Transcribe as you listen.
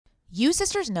You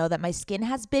sisters know that my skin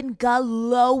has been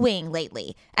glowing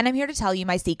lately, and I'm here to tell you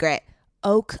my secret.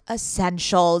 Oak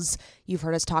Essentials. You've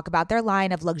heard us talk about their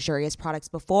line of luxurious products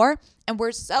before, and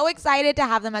we're so excited to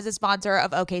have them as a sponsor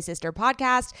of OK Sister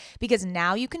Podcast because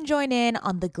now you can join in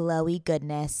on the glowy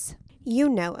goodness. You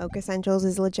know Oak Essentials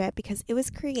is legit because it was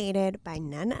created by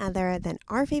none other than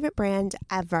our favorite brand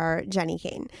ever, Jenni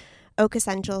Kayne. Oak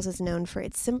Essentials is known for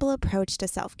its simple approach to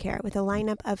self-care with a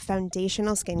lineup of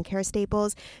foundational skincare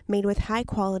staples made with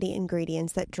high-quality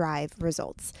ingredients that drive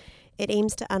results. It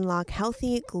aims to unlock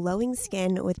healthy, glowing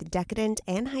skin with decadent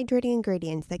and hydrating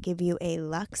ingredients that give you a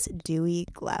luxe, dewy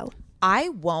glow. I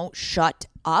won't shut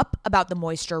up about the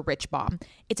Moisture Rich Balm.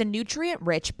 It's a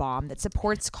nutrient-rich balm that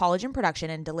supports collagen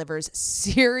production and delivers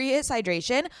serious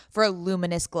hydration for a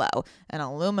luminous glow. And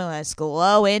a luminous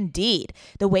glow indeed.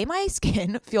 The way my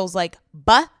skin feels like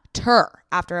butter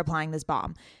after applying this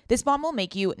balm. This balm will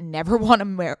make you never want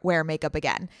to wear makeup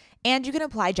again. And you can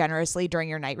apply generously during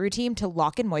your night routine to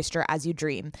lock in moisture as you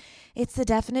dream. It's the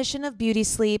definition of beauty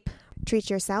sleep.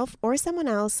 Treat yourself or someone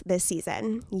else this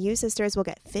season. You sisters will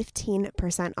get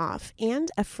 15% off and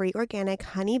a free organic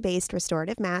honey-based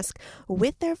restorative mask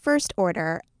with their first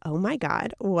order. Oh my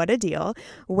God, what a deal.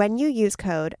 When you use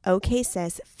code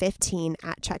OKSIS15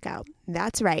 at checkout.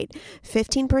 That's right,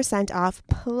 15% off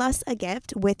plus a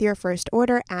gift with your first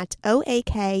order at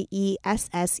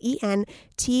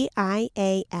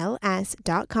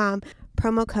OAKESSENTIALS.com.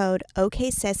 Promo code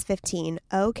OKSIS15,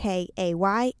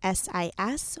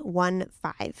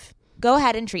 OKAYSIS15. Go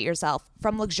ahead and treat yourself.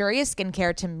 From luxurious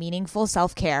skincare to meaningful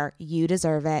self-care, you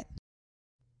deserve it.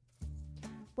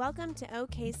 Welcome to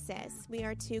OK Sis. We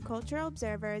are two cultural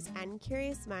observers and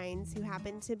curious minds who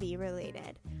happen to be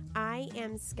related. I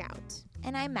am Scout.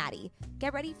 And I'm Maddie.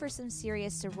 Get ready for some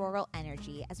serious sororal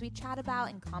energy as we chat about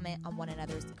and comment on one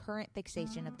another's current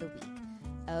fixation of the week.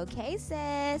 Okay,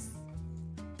 sis.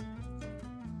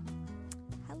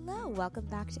 Hello, welcome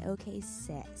back to OK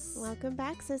Sis. Welcome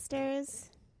back, sisters.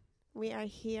 We are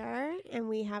here, and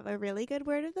we have a really good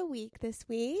word of the week this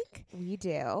week. We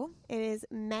do. It is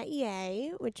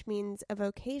métier, which means a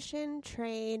vocation,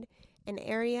 trade, an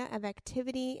area of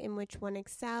activity in which one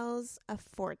excels, a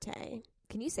forte.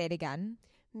 Can you say it again?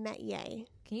 Métier.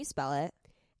 Can you spell it?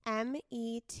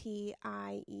 Mettier.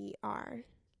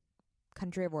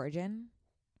 Country of origin?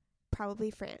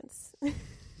 Probably France.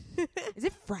 Is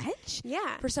it French?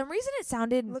 Yeah. For some reason, it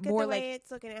sounded Look more at the like... way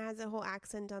it's looking. It has a whole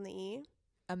accent on the E.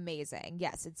 Amazing.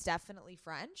 Yes, it's definitely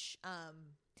French.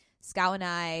 Scout and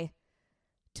I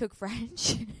took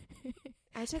French.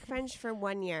 I took French for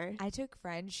 1 year. I took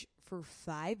French for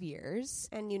 5 years.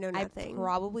 And you know nothing. I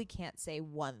probably can't say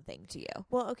one thing to you.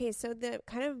 Well, okay, so the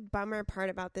kind of bummer part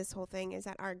about this whole thing is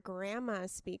that our grandma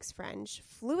speaks French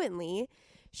fluently.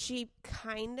 She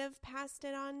kind of passed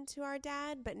it on to our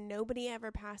dad, but nobody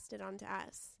ever passed it on to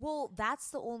us. Well, that's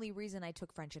the only reason I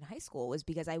took French in high school was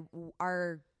because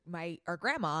our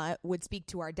grandma would speak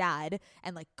to our dad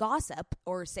and like gossip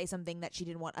or say something that she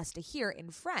didn't want us to hear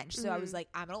in French. So I was like,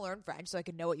 I'm going to learn French so I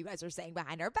can know what you guys are saying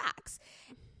behind our backs.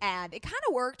 And it kind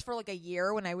of worked for like a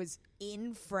year when I was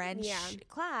in French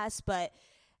class, but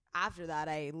after that,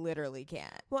 I literally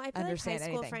can't Well, I feel understand like high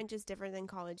school anything. French is different than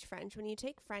college French. When you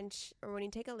take French or when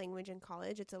you take a language in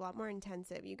college, it's a lot more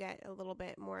intensive. You get a little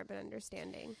bit more of an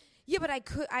understanding. Yeah, but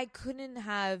I couldn't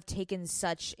have taken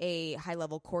such a high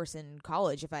level course in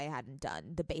college if I hadn't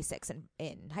done the basics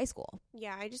in high school.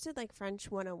 Yeah, I just did like French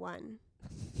 101.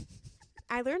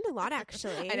 I learned a lot,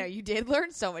 actually. I know, you did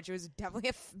learn so much. It was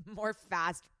definitely a more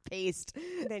fast-paced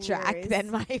track yours.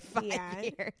 than my 5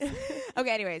 years.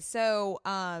 Okay, anyways, so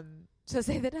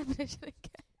say the definition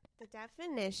again. The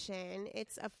definition,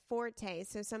 it's a forte,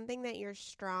 so something that you're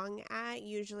strong at,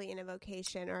 usually in a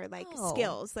vocation or like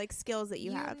skills that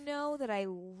you have. You know that I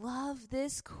love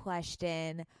this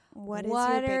question. What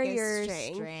are biggest your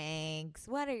strength? strengths?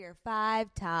 What are your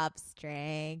 5 top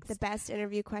strengths? The best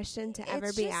interview question to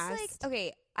ever be asked. Like,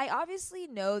 okay, I obviously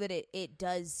know that it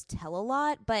does tell a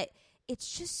lot, but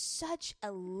it's just such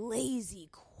a lazy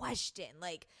question.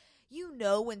 Like, you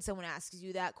know, when someone asks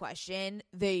you that question,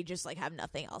 they just like have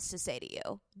nothing else to say to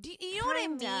you. Do you know what I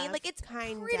mean? Like, it's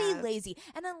pretty lazy.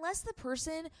 And unless the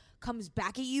person comes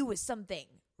back at you with something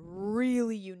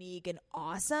really unique and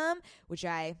awesome, which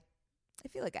I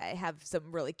feel like I have some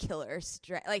really killer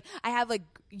strength. Like, I have like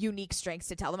unique strengths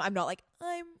to tell them. I'm not like,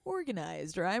 I'm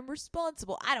organized or I'm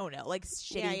responsible. I don't know, like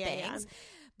shitty things. Yeah.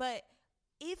 But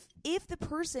if the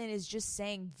person is just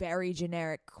saying very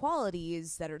generic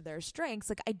qualities that are their strengths,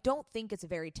 like, I don't think it's a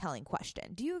very telling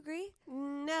question. Do you agree?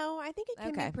 No, I think it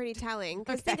can be pretty telling.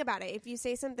 Because think about it. If you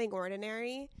say something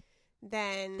ordinary,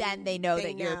 then they know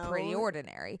that you're pretty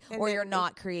ordinary, or you're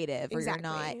not creative, or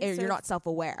exactly. you're not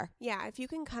self-aware. Yeah, if you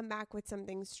can come back with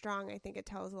something strong, I think it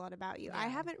tells a lot about you. Yeah. I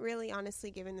haven't really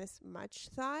honestly given this much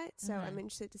thought, so I'm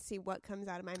interested to see what comes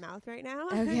out of my mouth right now.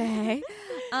 Okay.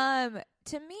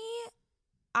 To me,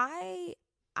 I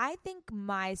think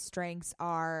my strengths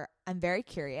are I'm very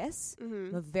curious.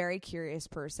 I'm a very curious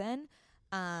person.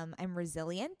 I'm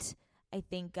resilient. I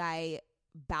think I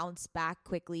bounce back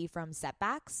quickly from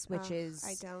setbacks, which is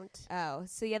I don't. Oh,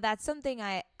 so yeah, that's something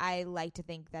I like to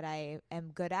think that I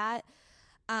am good at.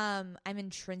 I'm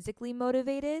intrinsically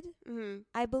motivated,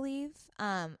 I believe.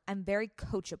 I'm very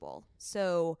coachable.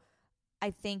 So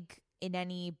I think in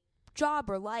any job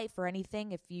or life or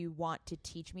anything, if you want to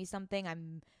teach me something,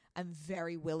 I'm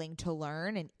very willing to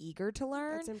learn and eager to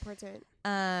learn. That's important.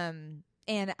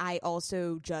 And I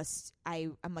also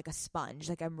I'm like a sponge.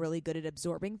 Like I'm really good at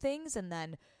absorbing things and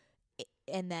then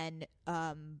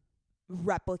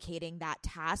replicating that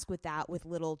task with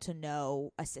little to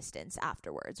no assistance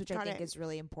afterwards, which I think is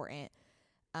really important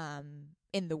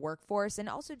in the workforce and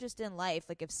also just in life.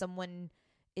 Like if someone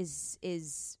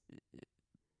is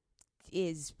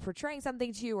portraying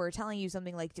something to you or telling you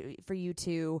something like for you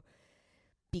to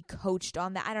be coached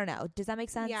on that. I don't know. Does that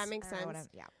make sense? Yeah, it makes sense.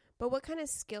 Yeah. But what kind of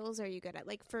skills are you good at?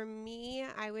 Like for me,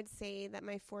 I would say that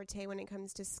my forte when it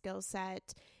comes to skill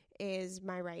set is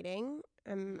my writing.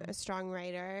 I'm a strong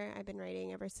writer. I've been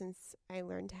writing ever since I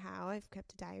learned how. I've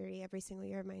kept a diary every single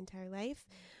year of my entire life.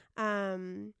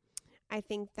 I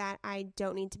think that I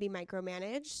don't need to be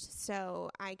micromanaged, so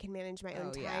I can manage my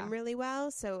own time really well.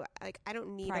 So like I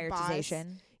don't need a boss.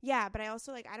 Yeah, but I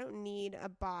also I don't need a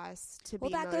boss to be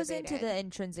motivated. Well, that goes into the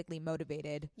intrinsically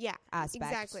motivated aspect.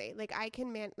 Exactly. Like I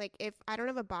can if I don't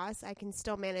have a boss, I can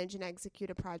still manage and execute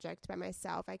a project by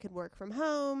myself. I could work from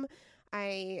home.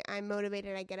 I'm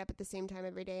motivated. I get up at the same time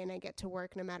every day and I get to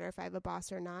work no matter if I have a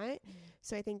boss or not.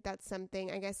 So I think that's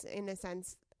something, I guess in a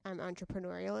sense, I'm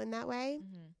entrepreneurial in that way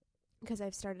because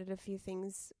I've started a few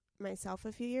things myself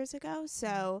a few years ago.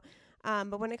 So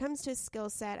but when it comes to skill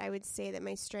set, I would say that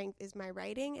my strength is my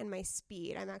writing and my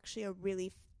speed. I'm actually a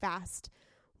really fast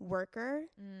worker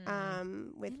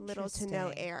with little to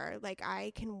no error. Like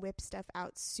I can whip stuff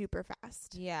out super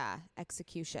fast. Yeah,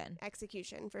 execution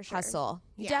for sure. Hustle.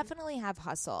 You definitely have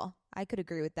hustle. I could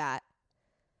agree with that.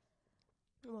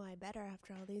 Well, I better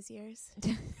after all these years.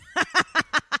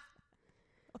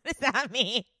 What does that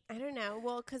mean? I don't know.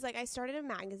 Well, because I started a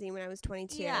magazine when I was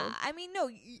 22. Yeah, I mean, no,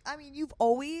 you've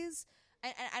always,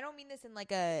 and I don't mean this in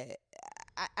like I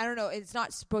don't know, it's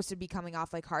not supposed to be coming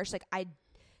off like harsh. Like I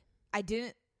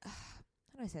didn't, how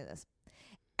do I say this?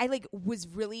 I was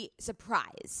really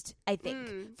surprised, I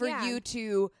think, for you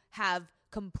to have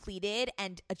completed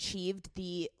and achieved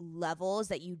the levels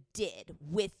that you did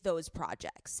with those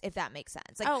projects, if that makes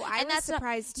sense. I was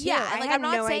surprised too. Yeah, and I'm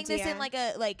not saying idea. this in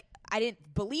I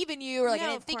didn't believe in you or I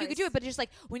didn't think you could do it, but just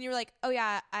when you're oh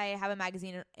yeah, I have a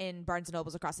magazine in Barnes and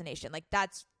Nobles across the nation.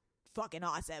 That's fucking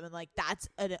awesome, and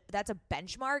that's a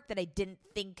benchmark that I didn't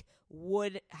think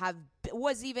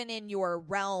was even in your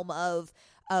realm of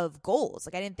goals.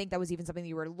 I didn't think that was even something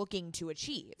you were looking to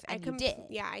achieve, and you did.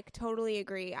 Yeah, I totally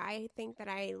agree. I think that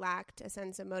I lacked a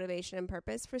sense of motivation and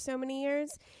purpose for so many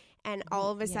years. And all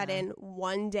of a sudden,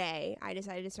 one day, I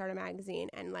decided to start a magazine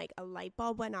and a light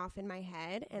bulb went off in my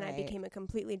head and I became a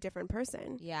completely different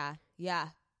person. Yeah. Yeah.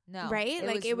 No. Right?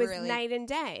 It was really, night and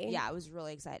day. Yeah, it was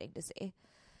really exciting to see.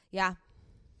 Yeah.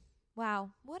 Wow.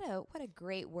 What a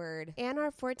great word. And our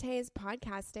forte is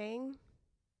podcasting.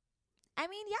 I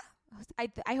mean, yeah.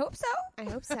 I hope so. I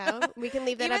hope so. We can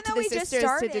leave that up to the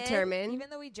sisters to determine. Even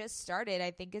though we just started,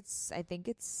 I think it's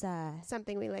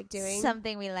something we like doing.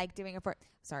 Something we like doing.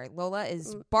 Sorry, Lola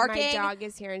is barking. My dog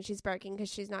is here and she's barking because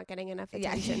she's not getting enough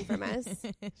attention from us.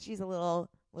 She's a little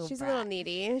She's a little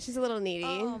needy.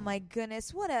 Oh my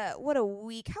goodness. What a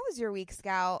week. How was your week,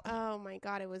 Scout? Oh my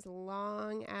God. It was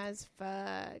long as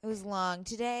fuck. It was long.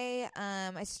 Today,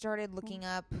 I started looking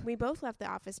up. We both left the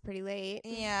office pretty late.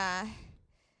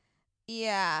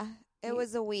 Yeah, it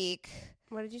was a week.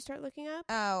 What did you start looking up?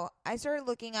 Oh, I started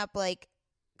looking up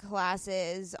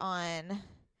classes on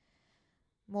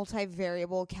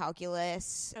multivariable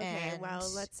calculus. Okay,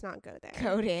 well, let's not go there.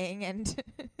 Coding and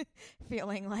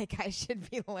feeling like I should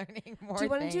be learning more. Do you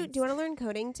want to learn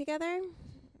coding together?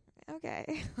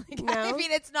 Okay. No? I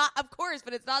mean, it's not, of course,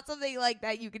 but it's not something like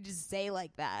that you could just say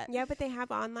like that. Yeah, but they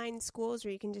have online schools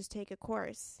where you can just take a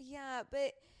course. Yeah,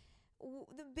 but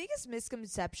the biggest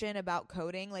misconception about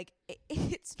coding,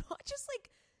 it's not just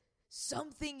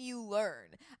something you learn.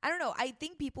 I don't know. I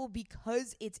think people,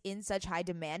 because it's in such high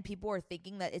demand, people are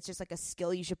thinking that it's just like a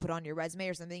skill you should put on your resume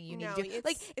or something you need to do.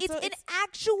 It's an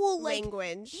actual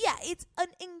language. Yeah, it's an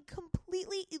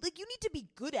completely like you need to be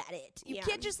good at it. You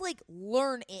can't just like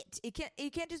learn it.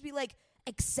 It can't just be like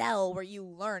Excel where you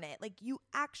learn it. Like you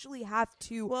actually have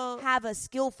to have a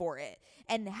skill for it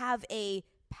and have a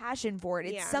passion for it.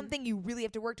 It's something you really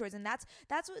have to work towards, and that's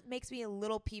what makes me a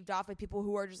little peeved off with people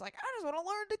who are just like, I just want to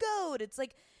learn to code. It's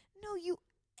like, no,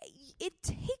 it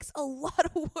takes a lot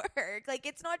of work. Like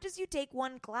it's not just you take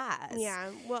one class. Yeah.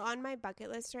 Well, on my bucket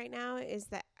list right now is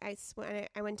that I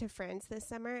went to France this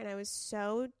summer, and I was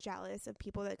so jealous of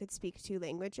people that could speak 2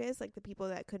 languages, like the people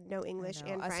that could know English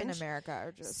and Us French. in America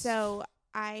are just So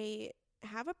I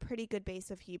have a pretty good base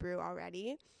of Hebrew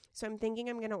already. So I'm thinking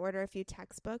I'm going to order a few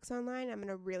textbooks online. I'm going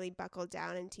to really buckle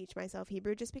down and teach myself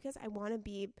Hebrew just because I want to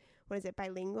be,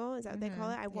 bilingual? Is that what they call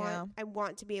it? I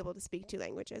want to be able to speak 2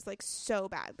 languages, like so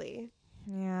badly.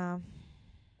 Yeah.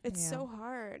 It's so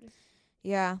hard.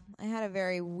 Yeah. I had a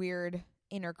very weird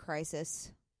inner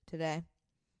crisis today.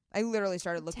 I literally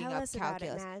started looking up calculus. About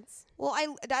it, Mads. Well,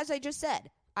 as I just said,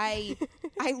 I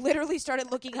literally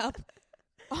started looking up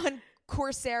on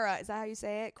Coursera. Is that how you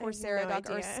say it? Coursera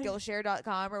or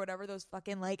Skillshare.com or whatever those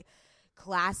fucking like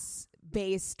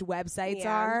class-based websites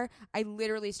are. I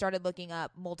literally started looking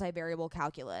up multivariable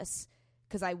calculus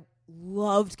because I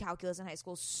loved calculus in high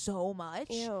school so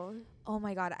much. Ew. Oh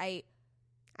my God. I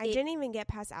didn't even get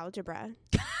past algebra.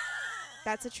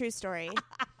 That's a true story.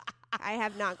 I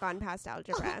have not gone past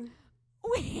algebra.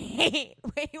 Wait,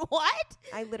 what?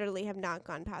 I literally have not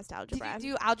gone past algebra. Did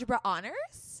you do algebra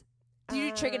honors? Do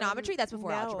you do trigonometry? That's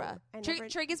before algebra.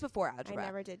 Trig is before algebra. I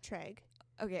never did trig.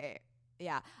 Okay.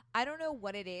 Yeah. I don't know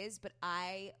what it is, but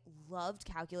I loved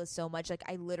calculus so much. Like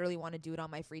I literally want to do it on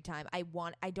my free time. I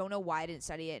don't know why I didn't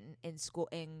study it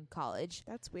in college.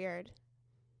 That's weird.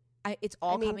 It's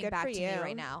all coming back to me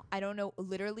right now. I don't know.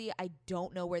 Literally, I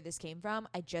don't know where this came from.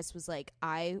 I just was like,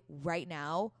 I right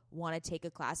now want to take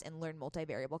a class and learn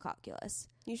multivariable calculus.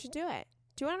 You should do it.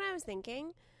 Do you know what I was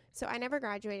thinking? So I never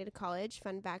graduated college.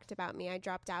 Fun fact about me, I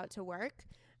dropped out to work.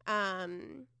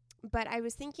 But I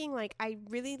was thinking, like, I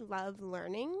really love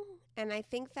learning. And I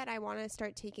think that I want to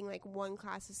start taking, like, 1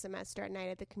 class a semester at night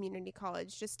at the community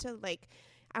college just to, like,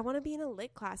 I want to be in a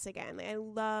lit class again. Like, I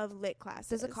love lit classes.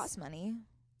 Does it cost money?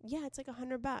 Yeah, it's like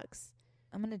 $100.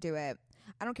 I'm going to do it.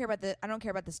 I don't care about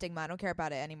the stigma. I don't care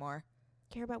about it anymore.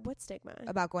 Care about what stigma?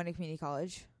 About going to community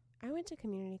college. I went to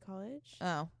community college.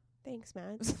 Oh. Thanks,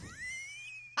 Mads.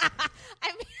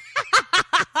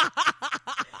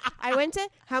 I went to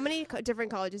how many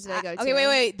different colleges did I go to? Okay,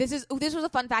 wait. This was a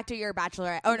fun fact of your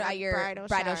bachelorette. Oh no, your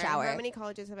bridal shower. How many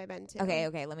colleges have I been to?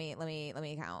 Okay. Let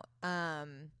me count.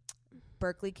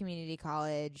 Berkeley Community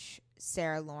College,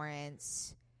 Sarah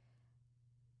Lawrence,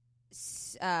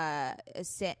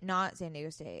 not San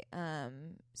Diego State.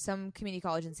 Some community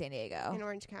college in San Diego. In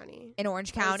Orange County.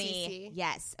 OCC.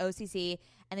 Yes, OCC.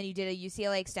 And then you did a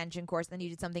UCLA extension course, and then you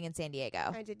did something in San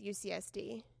Diego. I did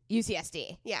UCSD.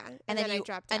 Yeah. And then I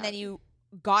dropped out. And then you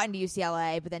got into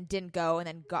UCLA, but then didn't go, and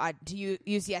then got to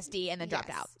UCSD, and then dropped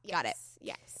out. Yes, got it.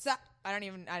 Yes. So I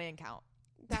didn't count.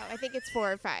 I think it's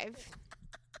 4 or 5.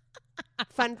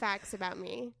 Fun facts about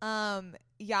me.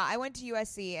 Yeah, I went to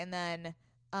USC, and then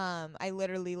I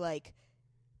literally You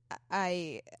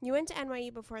went to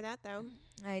NYU before that, though.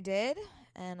 I did,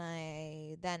 and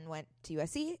I then went to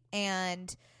USC,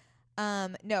 and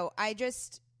no,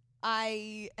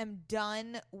 I am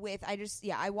done with. I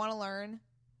want to learn.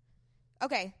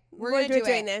 Okay, we're going to do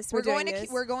this. We're going to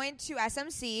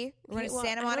SMC. We're going to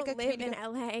Santa Monica Community. I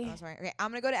don't live in LA. Oh, sorry. Okay, I'm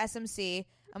going to go to SMC.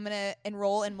 I'm going to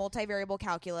enroll in multivariable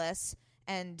calculus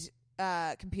and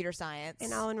computer science.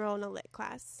 And I'll enroll in a lit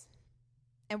class.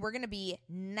 And we're going to be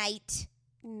night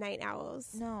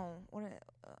owls. No.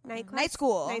 Night class? Night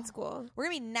school. Night school. We're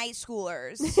going to be night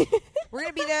schoolers. We're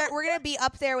going to be there. We're going to be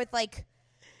up there with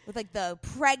the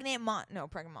pregnant mom. No,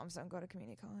 pregnant moms don't go to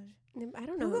community college. I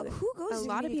don't know who goes. A to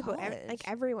lot of people, college?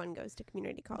 everyone goes to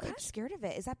community college. I'm kind of scared of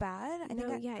it. Is that bad? I'm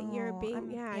being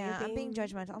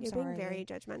judgmental. I'm sorry. You're being very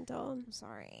judgmental. I'm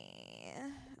sorry.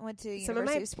 I went to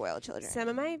University of Spoiled Children. Some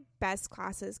of my best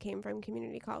classes came from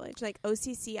community college. Like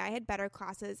OCC, I had better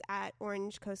classes at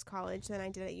Orange Coast College than I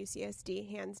did at UCSD,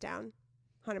 hands down,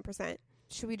 100%.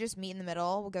 Should we just meet in the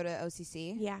middle? We'll go to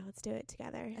OCC. Yeah, let's do it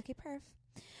together. Okay, perfect.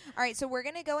 All right, so we're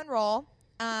gonna go enroll,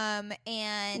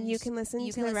 and you can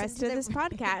listen to the rest of this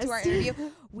podcast. To our interview.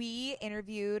 We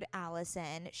interviewed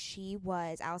Allison.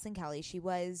 Allison Kelly. She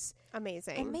was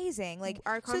amazing. Like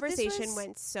our conversation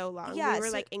went so long. Yeah,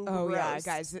 we were engrossed. Oh yeah,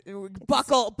 guys,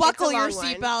 buckle your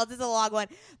seatbelts. It's a long one.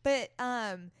 But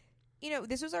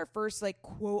this was our first like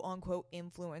quote unquote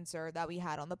influencer that we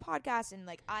had on the podcast. And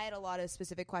like I had a lot of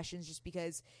specific questions just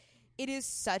because it is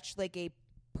such like a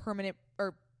permanent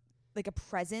or like a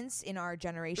presence in our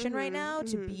generation right now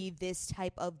to be this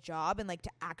type of job and like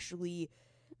to actually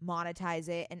monetize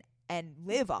it and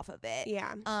live off of it.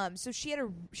 Yeah. So she had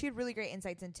really great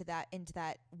insights into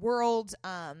that world.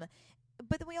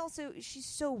 But then she's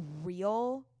so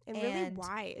real and really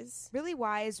wise, really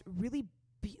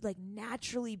like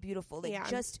naturally beautiful, like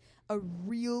just a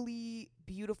really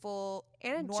beautiful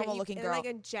and normal looking girl, like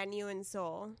a genuine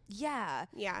soul. Yeah.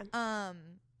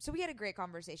 So we had a great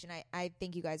conversation. I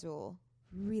think you guys will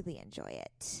really enjoy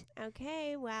it.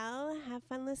 Okay, well, have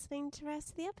fun listening to the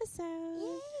rest of the episode.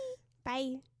 Yay.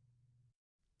 Bye.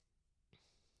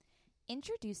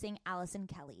 Introducing Allison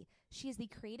Kelly. She is the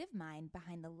creative mind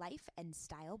behind the life and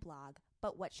style blog,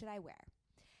 But What Should I Wear?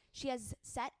 She has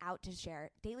set out to share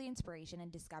daily inspiration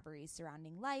and discoveries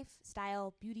surrounding life,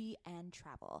 style, beauty, and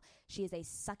travel. She is a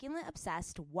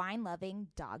succulent-obsessed, wine-loving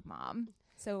dog mom.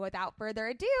 So without further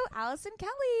ado, Allison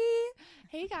Kelly.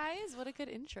 Hey guys, what a good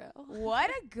intro. What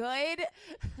a good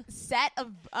set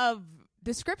of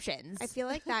descriptions. I feel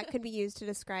like that could be used to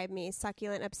describe me,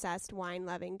 succulent-obsessed,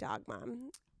 wine-loving dog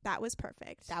mom. That was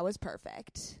perfect.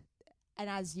 And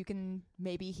as you can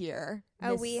maybe hear.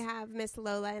 We have Miss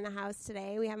Lola in the house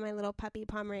today. We have my little puppy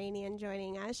Pomeranian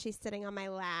joining us. She's sitting on my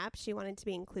lap. She wanted to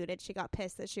be included. She got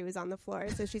pissed that she was on the floor,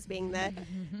 so she's being the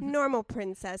normal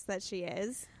princess that she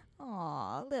is.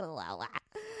 Aw, little Lola.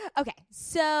 Okay,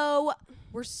 so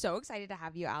we're so excited to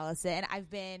have you, Allison.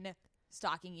 I've been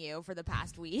stalking you for the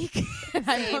past week.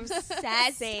 I'm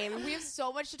obsessed. Same. We have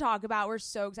so much to talk about. We're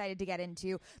so excited to get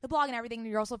into the blog and everything.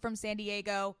 You're also from San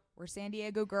Diego. We're San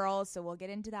Diego girls, so we'll get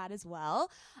into that as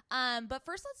well. But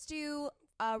first, let's do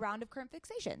a round of current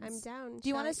fixations. I'm down. Do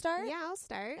you want to start? Yeah, I'll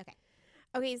start.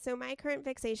 Okay, so my current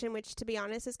fixation, which to be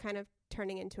honest is kind of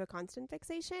turning into a constant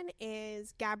fixation,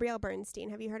 is Gabrielle Bernstein.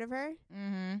 Have you heard of her?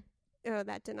 Mm-hmm. Oh,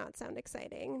 that did not sound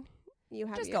exciting. You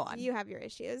have go on. You have your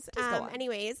issues. Just go on.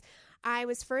 Anyways, I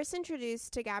was first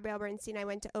introduced to Gabrielle Bernstein. I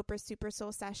went to Oprah's Super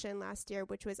Soul session last year,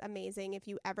 which was amazing. If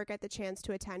you ever get the chance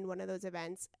to attend one of those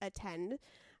events, attend.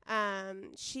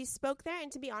 She spoke there,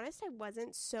 and to be honest, I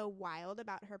wasn't so wild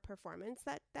about her performance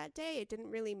that day. It didn't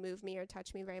really move me or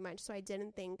touch me very much, so I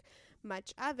didn't think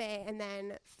much of it. And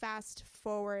then fast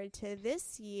forward to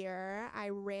this year, I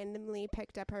randomly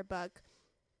picked up her book,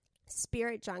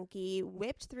 Spirit Junkie,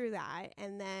 whipped through that,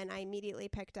 and then I immediately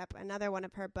picked up another one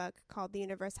of her book called The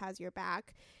Universe Has Your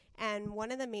Back. And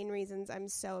one of the main reasons I'm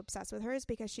so obsessed with her is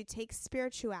because she takes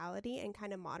spirituality and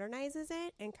kind of modernizes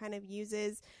it and kind of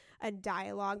uses a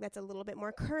dialogue that's a little bit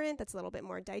more current, that's a little bit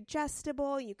more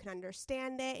digestible. You can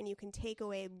understand it, and you can take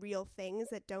away real things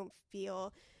that don't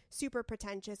feel super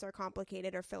pretentious or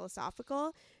complicated or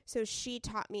philosophical. So she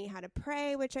taught me how to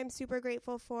pray, which I'm super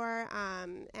grateful for.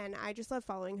 And I just love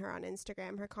following her on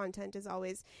Instagram. Her content is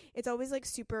always like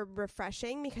super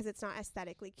refreshing because it's not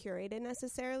aesthetically curated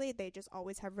necessarily. They just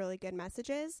always have really good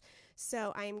messages.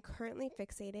 So I am currently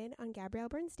fixated on Gabrielle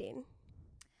Bernstein.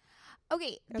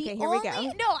 Okay, here we go.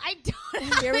 No, I don't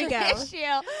have Here we an go.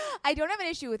 issue. I don't have an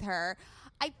issue with her.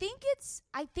 I think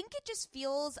it just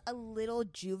feels a little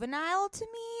juvenile to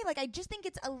me. Like I just think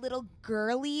it's a little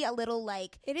girly, a little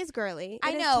like It is girly.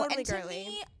 I It is know, totally and to girly.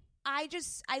 me,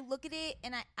 I look at it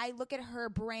and I look at her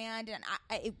brand and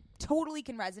it totally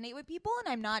can resonate with people.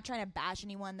 And I'm not trying to bash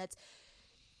anyone that's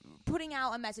putting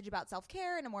out a message about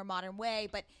self-care in a more modern way,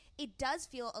 but it does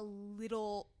feel a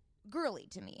little girly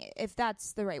to me, if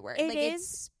that's the right word.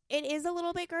 It is a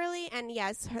little bit girly, and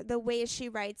yes, the way she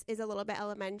writes is a little bit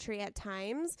elementary at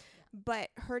times, but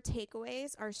her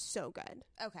takeaways are so good.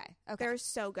 Okay. They're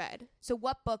so good. So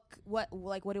what book, what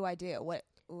do I do? Where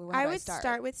I do would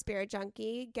start with Spirit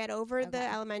Junkie, get over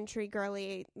the elementary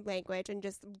girly language and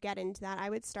just get into that. I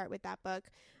would start with that book.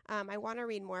 I want to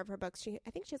read more of her books.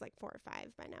 I think she has like 4 or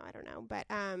 5 by now. I don't know. But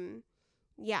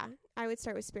yeah, I would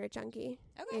start with Spirit Junkie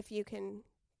if you can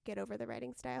get over the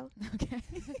writing style. Okay.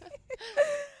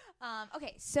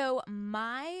 Okay, so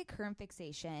my current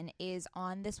fixation is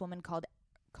on this woman called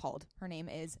her name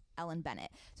is Ellen Bennett.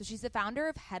 So she's the founder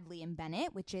of Hedley and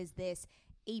Bennett, which is this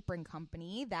apron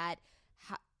company that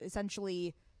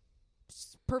essentially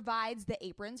provides the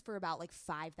aprons for about like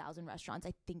 5,000 restaurants,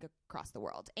 I think, across the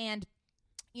world. And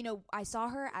I saw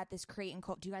her at this Create and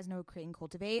Cultivate. Do you guys know Create and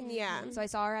Cultivate? Yeah. So I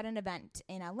saw her at an event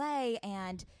in LA,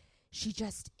 and she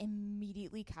just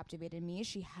immediately captivated me.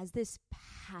 She has this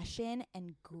passion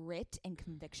and grit and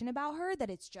conviction about her that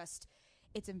it's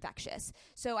it's infectious.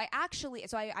 So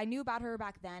I knew about her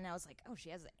back then. I was like, oh, she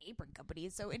has an apron company.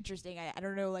 It's so interesting. I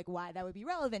don't know like why that would be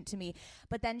relevant to me.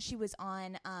 But then she was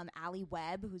on Allie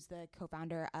Webb, who's the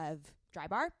co-founder of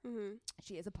Drybar. Mm-hmm.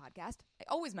 She has a podcast. I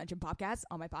always mention podcasts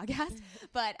on my podcast,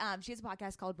 but she has a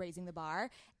podcast called Raising the Bar,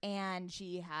 and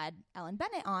she had Ellen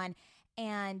Bennett on,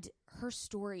 and her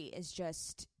story is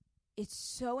just, it's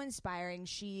so inspiring.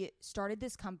 She started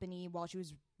this company while she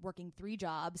was working 3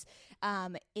 jobs.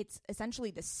 It's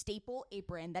essentially the staple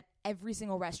apron that every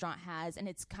single restaurant has, and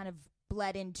it's kind of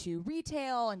bled into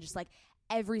retail and just like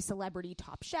every celebrity,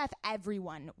 top chef,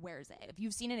 everyone wears it. If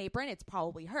you've seen an apron, it's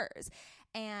probably hers.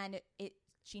 And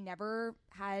she never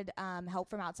had help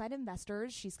from outside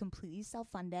investors. She's completely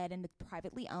self-funded and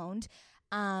privately owned.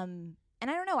 And I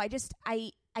don't know,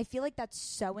 I feel like that's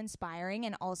so inspiring.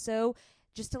 And also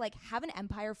just to like have an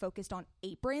empire focused on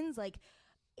aprons, like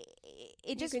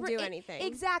it just can do anything.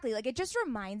 Exactly. Like it just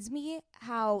reminds me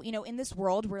how, you know, in this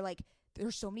world where like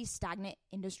there's so many stagnant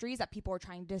industries that people are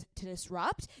trying to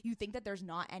disrupt, you think that there's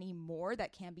not any more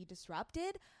that can be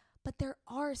disrupted, but there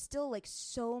are still like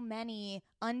so many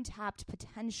untapped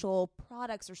potential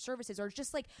products or services, or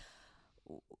just like,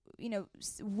 you know,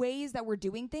 ways that we're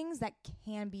doing things that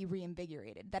can be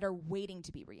reinvigorated, that are waiting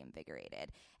to be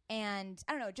reinvigorated. And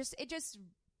I don't know,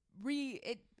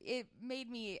 it made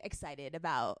me excited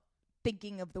about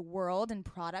thinking of the world and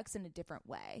products in a different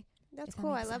way. That's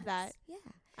cool. I love that. Yeah.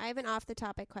 I have an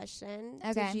off-the-topic question.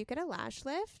 Okay. Did you get a lash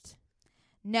lift?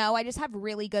 No, I just have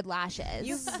really good lashes.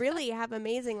 You really have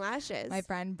amazing lashes. My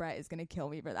friend Brett is going to kill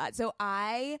me for that. So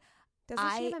Doesn't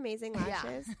she have amazing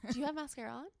lashes? Do you have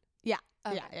mascara on? Yeah.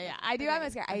 Okay. Yeah. I do have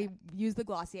Okay. mascara. I use the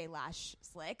Glossier Lash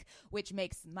Slick, which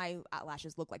makes my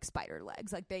lashes look like spider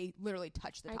legs. Like they literally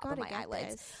touch the top of my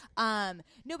eyelids. This.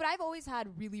 No, but I've always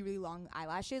had really, really long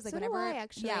eyelashes. Like So do whenever I,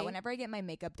 actually. Yeah, whenever I get my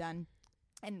makeup done,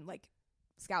 and like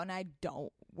Scout and I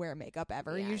don't wear makeup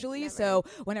ever Yeah, usually. never. So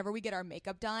whenever we get our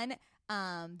makeup done,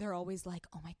 they're always like,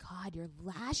 oh my God, your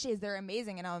lashes, they're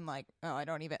amazing. And I'm like, oh, I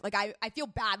don't even, like, I feel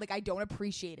bad. Like I don't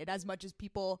appreciate it as much as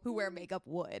people who wear makeup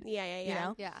would. Yeah. You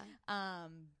know? Yeah.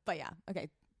 But yeah. Okay.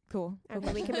 Cool.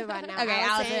 Okay, we can move on now. Okay,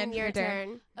 Allison, your your turn.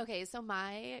 turn. Okay, so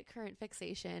my current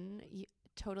fixation,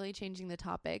 totally changing the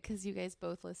topic because you guys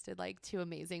both listed like 2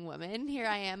 amazing women. Here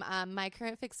I am. My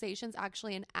current fixation is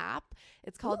actually an app.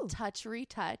 It's called Ooh. Touch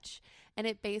Retouch. And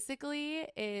it basically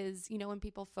is, you know, when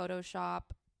people Photoshop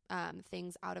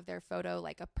things out of their photo,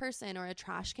 like a person or a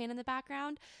trash can in the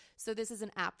background. So this is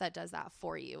an app that does that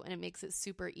for you, and it makes it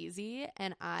super easy.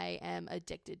 And I am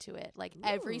addicted to it. Like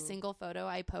every single photo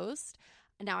I post,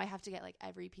 now I have to get like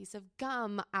every piece of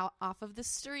gum out off of the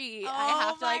street. I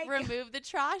have to like remove the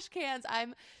trash cans.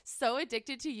 I'm so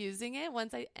addicted to using it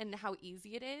and how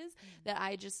easy it is that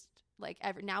I just like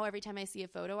every time I see a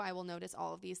photo, I will notice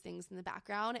all of these things in the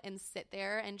background and sit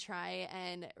there and try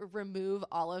and remove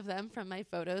all of them from my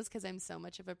photos because I'm so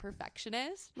much of a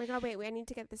perfectionist. Oh my God, wait, I need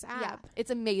to get this app. Yeah, it's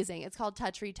amazing. It's called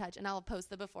Touch Retouch, and I'll post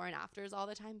the before and afters all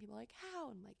the time. People are like, how?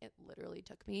 And like, it literally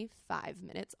took me 5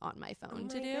 minutes on my phone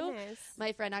to do. Goodness.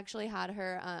 My friend actually had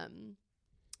her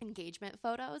engagement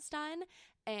photos done,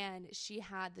 and she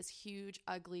had this huge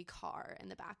ugly car in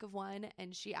the back of one,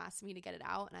 and she asked me to get it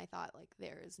out, and I thought, like,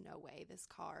 there is no way this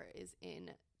car is in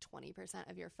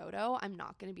 20% of your photo. I'm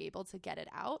not going to be able to get it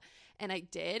out. And I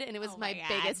did, and it was my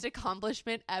biggest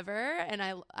accomplishment ever, and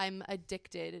I'm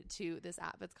addicted to this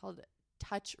app. It's called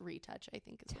Touch Retouch, I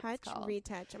think is what it's called. Touch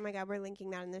Retouch. Oh my God, we're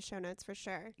linking that in the show notes for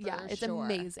sure. Yeah, it's sure.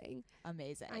 amazing.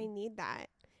 Amazing. I need that.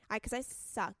 Because I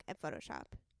suck at Photoshop.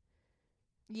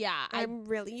 Yeah, I'm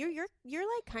really you're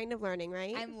like kind of learning,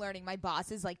 right? I'm learning. My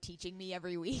boss is like teaching me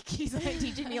every week. He's like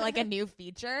teaching me like a new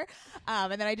feature,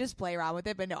 and then I just play around with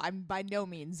it. But no, I'm by no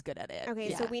means good at it.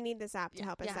 Okay, so we need this app to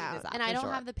help us out. And I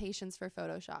don't have the patience for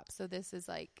Photoshop, so this is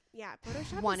like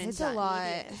Photoshop one is and a done.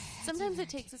 lot. Sometimes it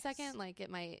takes a second, like it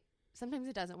might. Sometimes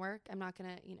it doesn't work. I'm not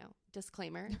gonna,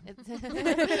 disclaimer.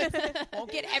 Won't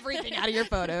get everything out of your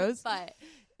photos, but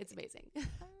it's amazing.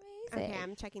 Okay,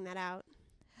 I'm checking that out.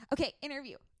 Okay,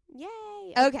 interview.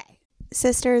 Yay. Okay.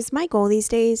 Sisters, my goal these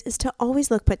days is to always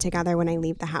look put together when I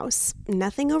leave the house.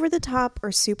 Nothing over the top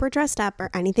or super dressed up or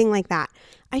anything like that.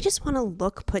 I just want to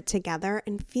look put together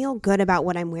and feel good about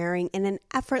what I'm wearing in an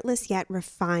effortless yet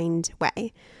refined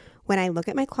way. When I look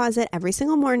at my closet every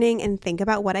single morning and think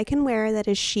about what I can wear that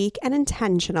is chic and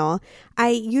intentional, I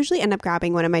usually end up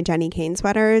grabbing one of my Jenni Kayne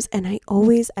sweaters, and I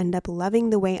always end up loving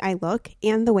the way I look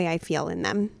and the way I feel in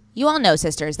them. You all know,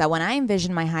 sisters, that when I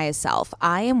envision my highest self,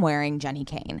 I am wearing Jenni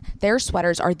Kayne. Their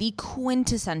sweaters are the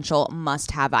quintessential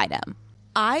must-have item.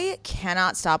 I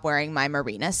cannot stop wearing my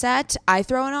Marina set. I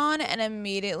throw it on and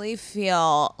immediately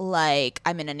feel like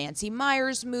I'm in a Nancy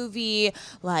Meyers movie,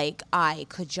 like I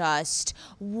could just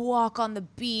walk on the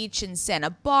beach in Santa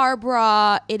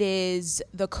Barbara. It is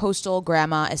the coastal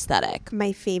grandma aesthetic.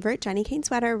 My favorite Jenny Kane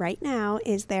sweater right now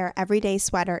is their everyday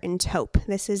sweater in taupe.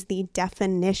 This is the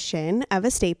definition of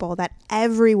a staple that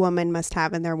every woman must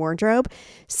have in their wardrobe.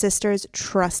 Sisters,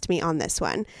 trust me on this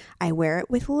one. I wear it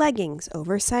with leggings,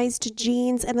 oversized jeans,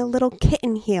 and a little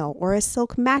kitten heel or a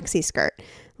silk maxi skirt.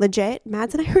 Legit,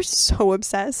 Mads and I are so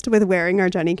obsessed with wearing our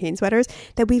Jenny Kane sweaters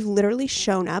that we've literally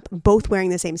shown up both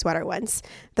wearing the same sweater once.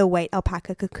 The white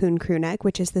alpaca cocoon crew neck,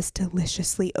 which is this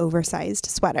deliciously oversized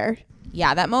sweater.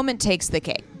 Yeah, that moment takes the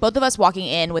cake. Both of us walking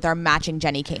in with our matching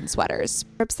Jenny Kane sweaters.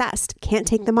 We're obsessed. Can't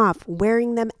take them off.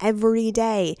 Wearing them every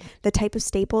day. The type of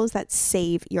staples that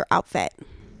save your outfit.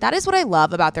 That is what I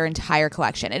love about their entire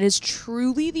collection. It is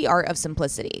truly the art of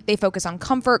simplicity. They focus on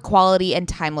comfort, quality, and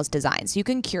timeless designs. You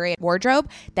can curate a wardrobe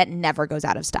that never goes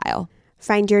out of style.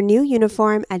 Find your new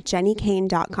uniform at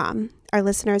jennykane.com. Our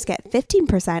listeners get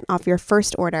 15% off your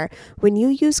first order when you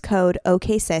use code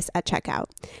OKSIS at checkout.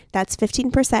 That's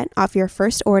 15% off your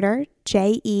first order,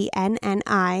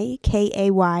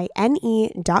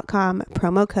 JENNIKAYNE.com,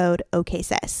 promo code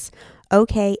OKSIS.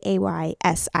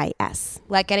 OKAYSIS.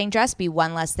 Let getting dressed be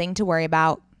one less thing to worry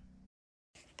about.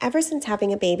 Ever since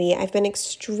having a baby, I've been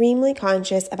extremely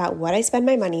conscious about what I spend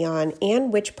my money on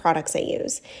and which products I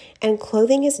use. And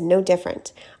clothing is no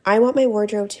different. I want my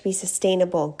wardrobe to be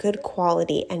sustainable, good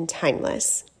quality, and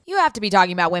timeless. You have to be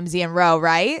talking about Whimsy and Row,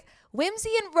 right?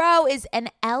 Whimsy and Row is an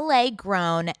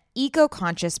LA-grown,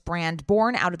 eco-conscious brand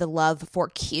born out of the love for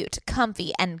cute,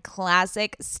 comfy, and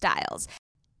classic styles.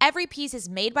 Every piece is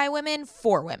made by women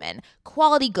for women.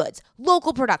 Quality goods,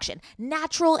 local production,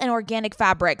 natural and organic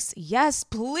fabrics. Yes,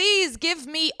 please give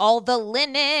me all the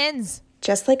linens.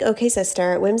 Just like OK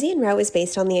Sister, Whimsy and Row is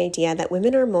based on the idea that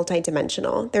women are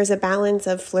multidimensional. There's a balance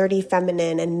of flirty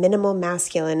feminine and minimal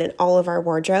masculine in all of our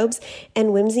wardrobes,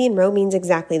 and Whimsy and Row means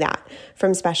exactly that.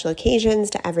 From special occasions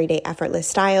to everyday effortless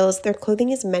styles, their clothing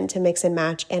is meant to mix and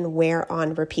match and wear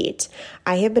on repeat.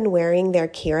 I have been wearing their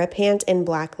Kira pant in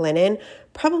black linen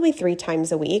probably 3 times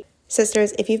a week.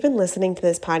 Sisters, if you've been listening to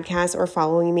this podcast or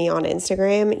following me on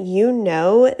Instagram, you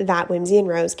know that Whimsy and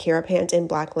Row's Kira pant in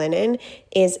black linen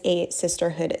is a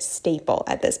sisterhood staple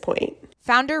at this point.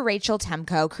 Founder Rachel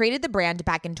Temko created the brand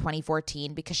back in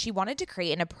 2014 because she wanted to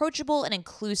create an approachable and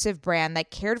inclusive brand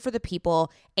that cared for the people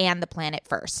and the planet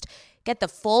first. Get the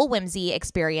full Whimsy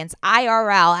experience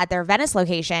IRL at their Venice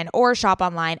location or shop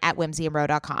online at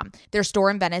whimsyandrow.com. Their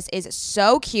store in Venice is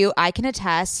so cute, I can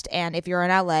attest, and if you're in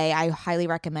LA, I highly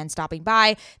recommend stopping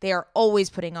by. They are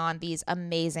always putting on these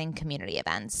amazing community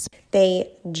events. They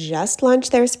just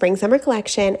launched their spring-summer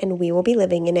collection, and we will be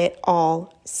living in it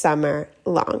all summer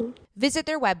long. Visit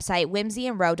their website,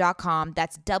 whimsyandrow.com.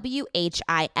 That's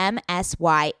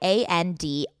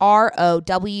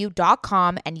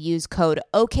WHIMSYANDROW.com and use code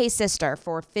OKSister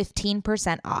for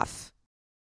 15% off.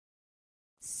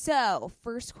 So,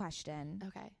 first question.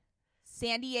 Okay.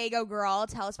 San Diego girl,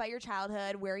 tell us about your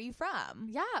childhood. Where are you from?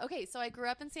 Yeah. Okay. So I grew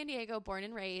up in San Diego, born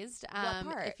and raised. What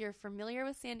part? If you're familiar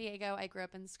with San Diego, I grew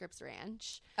up in Scripps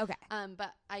Ranch. Okay.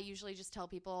 But I usually just tell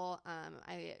people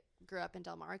I grew up in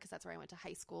Del Mar because that's where I went to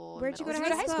high school. Where'd you go to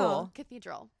Where'd you high school?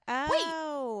 Cathedral.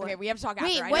 Oh. Okay, we have to talk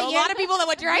Wait, after. I what know a year- lot of people that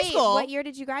went to your high Wait, school. what year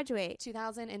did you graduate?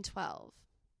 2012.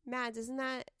 Mads, isn't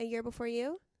that a year before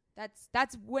you?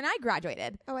 That's when I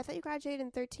graduated. Oh, I thought you graduated in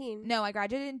 13. No, I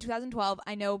graduated in 2012.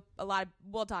 I know a lot of,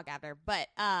 we'll talk after, but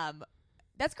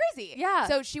that's crazy. Yeah.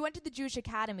 So she went to the Jewish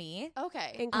Academy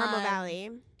Okay. In Carmel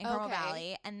Valley. in Carmel Okay.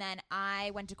 Valley, and then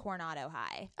I went to Coronado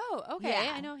High. Oh, okay.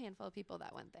 Yeah. I know a handful of people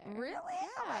that went there. Really?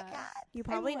 Oh my Yeah. god. You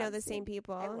probably know love the San- same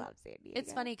people. I love San Diego.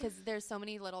 It's funny because there's so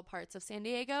many little parts of San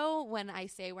Diego. When I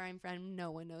say where I'm from, no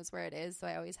one knows where it is. So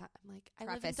I always I'm like, I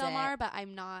live in Preface Del Mar, it. but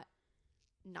I'm not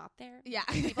there. Yeah.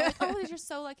 People are like, oh, you're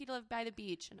so lucky to live by the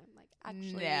beach, and I'm like,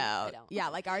 actually, I don't. Yeah,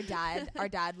 like our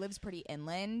dad lives pretty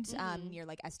inland, Mhm. near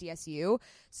like SDSU.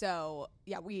 So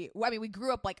yeah, we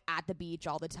grew up like at the beach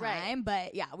all the time, Right.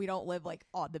 but yeah, we don't live like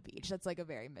on the beach. That's like a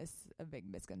big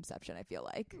misconception, I feel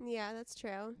like. Yeah, that's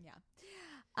true. Yeah.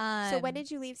 So when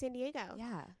did you leave San Diego?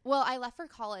 Yeah. Well, I left for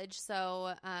college.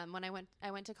 So when I went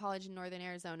to college in Northern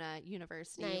Arizona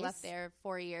University. Nice. Left there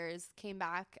 4 years. Came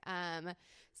back.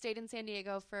 Stayed in San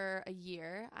Diego for a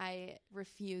year. I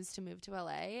refused to move to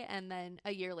LA, and then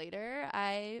a year later,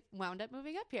 I wound up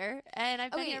moving up here, and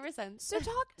I've been Okay, here ever since.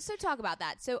 So talk about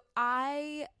that. So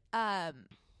I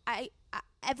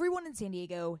everyone in San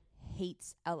Diego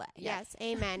hates LA. Yes,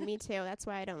 amen. Me too. That's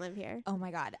why I don't live here. Oh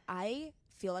my god, I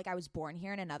feel like I was born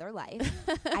here in another life.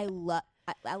 I love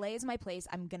LA is my place.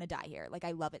 I'm gonna die here. Like,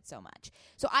 I love it so much.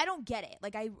 So I don't get it.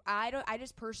 Like, I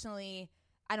just personally,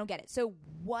 I don't get it. So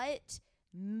what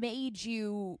made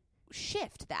you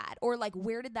shift that, or like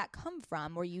where did that come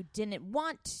from, or you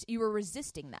were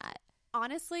resisting that?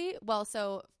 Honestly, well,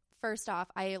 so first off,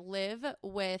 I live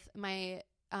with my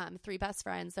 3 best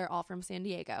friends. They're all from San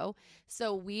Diego.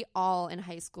 So we all in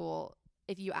high school,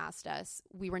 if you asked us,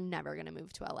 we were never going to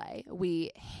move to LA.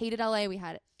 We hated LA. We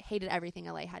hated everything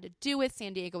LA had to do with.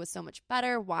 San Diego was so much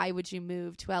better. Why would you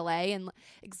move to LA? And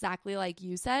exactly like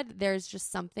you said, there's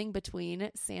just something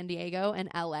between San Diego and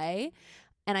LA.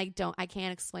 And I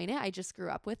can't explain it. I just grew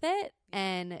up with it.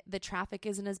 And the traffic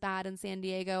isn't as bad in San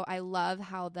Diego. I love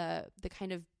how the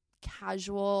kind of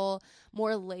casual,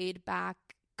 more laid back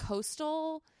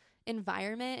coastal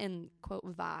environment and quote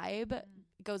vibe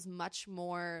goes much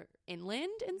more inland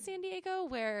in San Diego,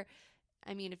 where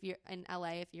I mean, if you're in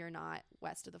LA, if you're not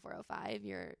west of the 405,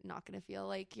 you're not going to feel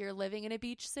like you're living in a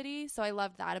beach city. So I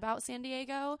love that about San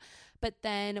Diego. But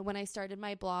then when I started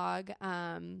my blog,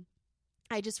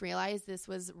 I just realized this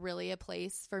was really a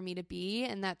place for me to be,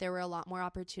 and that there were a lot more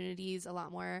opportunities, a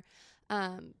lot more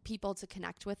people to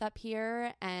connect with up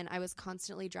here. And I was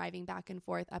constantly driving back and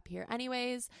forth up here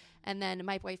anyways. And then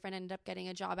my boyfriend ended up getting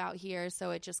a job out here.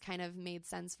 So it just kind of made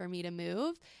sense for me to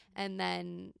move. And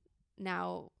then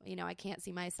now, you know, I can't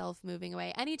see myself moving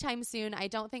away anytime soon. I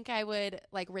don't think I would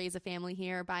like raise a family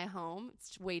here, buy a home.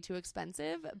 It's way too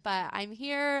expensive, but I'm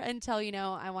here until, you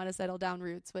know, I want to settle down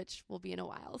roots, which will be in a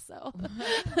while. So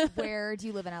Where do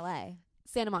you live in LA?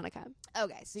 Santa Monica.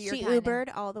 Okay, so you're She kinda...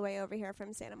 Ubered all the way over here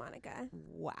from Santa Monica.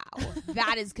 Wow.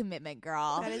 That is commitment,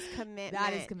 girl. That is commitment.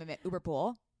 That is commitment. Uber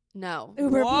pool? No.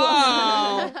 Uber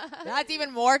Whoa. That's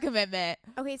even more commitment.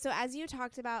 Okay, so as you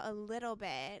talked about a little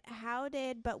bit, how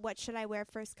did But What Should I Wear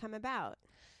first come about?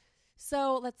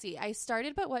 So let's see. I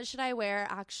started But What Should I Wear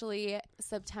actually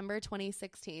September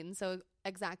 2016. So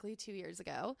exactly 2 years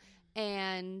ago.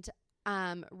 And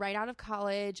right out of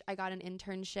college, I got an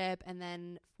internship. And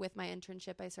then with my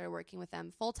internship, I started working with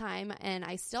them full time. And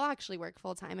I still actually work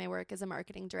full time. I work as a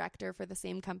marketing director for the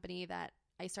same company that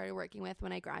I started working with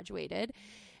when I graduated.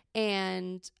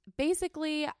 And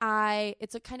basically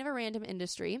it's a kind of a random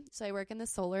industry. So I work in the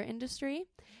solar industry,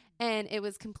 and it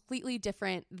was completely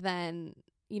different than,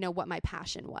 you know, what my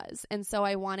passion was. And so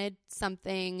I wanted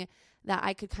something that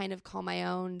I could kind of call my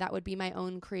own, that would be my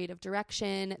own creative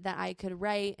direction, that I could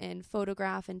write and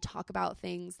photograph and talk about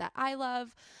things that I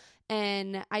love.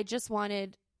 And I just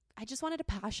wanted a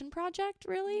passion project,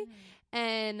 really.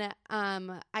 And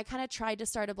I kind of tried to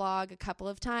start a blog a couple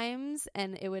of times,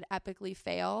 and it would epically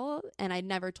fail, and I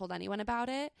never told anyone about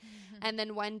it. And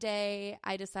then one day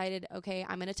I decided, okay,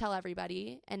 I'm going to tell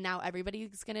everybody, and now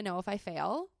everybody's going to know if I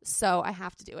fail, so I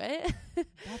have to do it.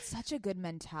 That's such a good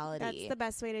mentality. That's the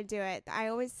best way to do it. I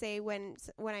always say when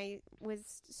I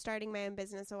was starting my own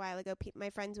business a while ago,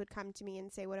 my friends would come to me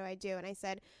and say, what do I do? And I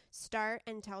said, start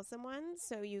and tell someone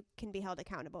so you can be held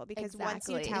accountable. Because once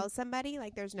you tell somebody,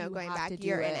 like, there's no going back.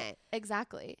 You're in it.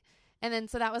 Exactly. And then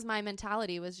so that was my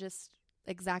mentality, was just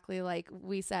exactly like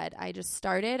we said. I just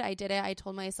started. I did it. I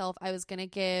told myself I was going to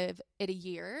give it a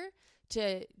year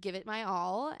to give it my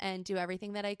all and do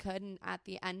everything that I could. And at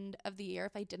the end of the year,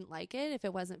 if I didn't like it, if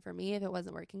it wasn't for me, if it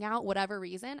wasn't working out, whatever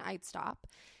reason, I'd stop.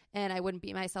 And I wouldn't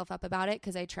beat myself up about it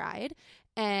because I tried.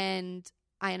 And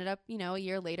I ended up, you know, a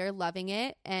year later loving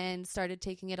it and started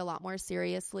taking it a lot more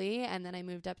seriously. And then I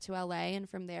moved up to LA, and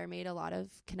from there made a lot of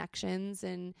connections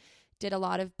and did a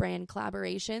lot of brand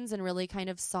collaborations, and really kind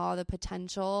of saw the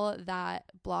potential that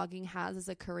blogging has as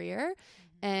a career,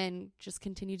 and just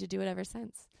continued to do it ever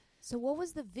since. So what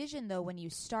was the vision, though, when you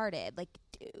started? Like,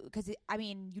 because, I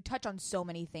mean, you touch on so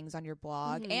many things on your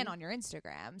blog and on your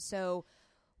Instagram. So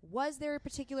was there a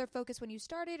particular focus when you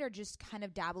started, or just kind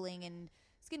of dabbling in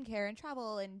skincare and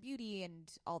travel and beauty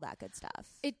and all that good stuff?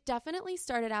 It definitely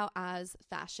started out as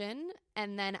fashion.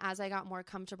 And then as I got more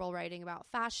comfortable writing about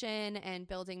fashion and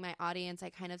building my audience,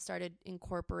 I kind of started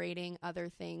incorporating other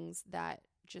things that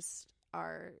just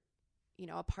are, you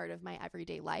know, a part of my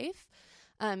everyday life.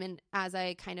 And as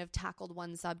I kind of tackled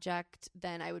one subject,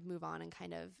 then I would move on and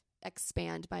kind of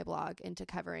expand my blog into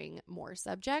covering more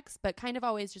subjects, but kind of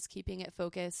always just keeping it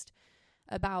focused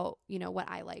about, you know, what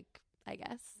I like, I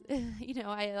guess. You know,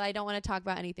 I don't want to talk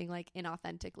about anything like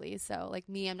inauthentically. So like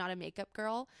me, I'm not a makeup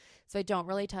girl, so I don't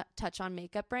really touch on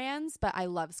makeup brands, but I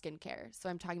love skincare. So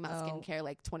I'm talking about skincare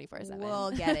like 24/7. We'll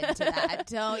get into that.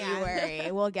 Don't you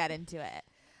worry. We'll get into it.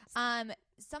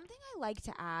 Something I like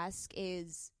to ask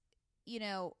is, you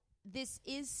know, this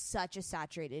is such a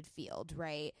saturated field,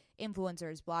 right?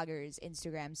 Influencers, bloggers,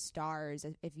 Instagram stars,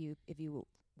 if you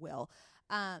will.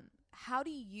 How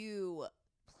do you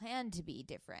plan to be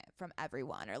different from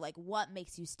everyone, or like what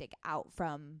makes you stick out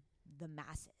from the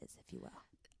masses, if you will?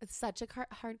 It's such a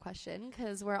hard question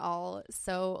because we're all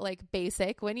so like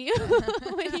basic when you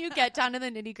when you get down to the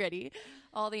nitty gritty.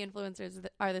 All the influencers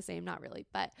are the same, not really,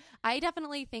 but I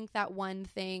definitely think that one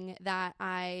thing that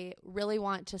I really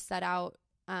want to set out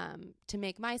to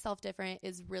make myself different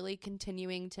is really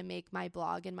continuing to make my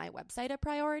blog and my website a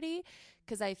priority,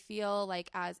 because I feel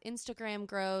like as Instagram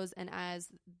grows and as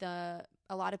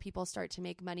a lot of people start to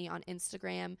make money on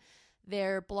Instagram,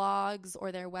 their blogs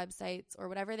or their websites or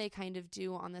whatever they kind of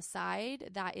do on the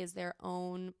side that is their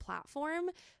own platform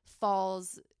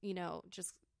falls,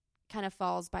 just kind of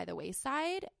falls by the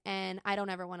wayside. And I don't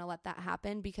ever want to let that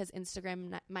happen because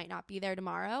Instagram might not be there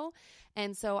tomorrow.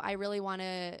 And so I really want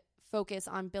to focus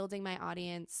on building my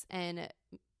audience and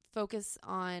focus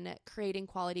on creating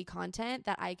quality content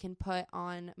that I can put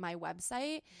on my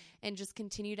website and just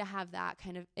continue to have that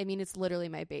kind of, it's literally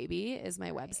my baby is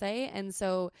my website. And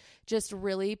so just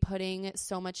really putting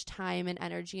so much time and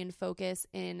energy and focus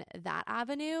in that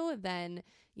avenue than,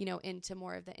 into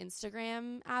more of the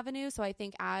Instagram avenue. So I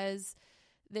think as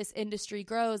this industry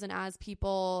grows and as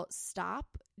people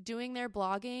stop doing their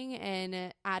blogging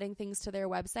and adding things to their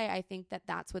website, I think that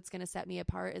that's what's going to set me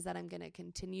apart, is that I'm going to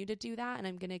continue to do that. And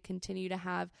I'm going to continue to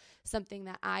have something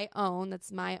that I own,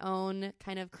 that's my own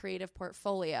kind of creative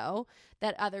portfolio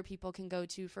that other people can go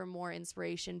to for more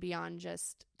inspiration beyond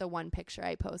just the one picture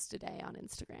I post a day on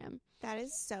Instagram. That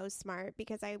is so smart,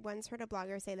 because I once heard a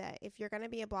blogger say that if you're going to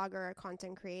be a blogger, a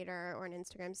content creator, or an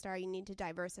Instagram star, you need to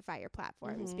diversify your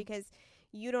platforms, because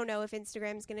you don't know if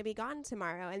Instagram's going to be gone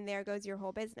tomorrow, and there goes your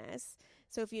whole business.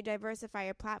 So if you diversify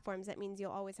your platforms, that means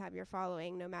you'll always have your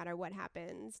following no matter what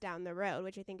happens down the road,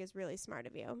 which I think is really smart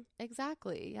of you.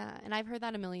 Exactly. Yeah. And I've heard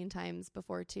that a million times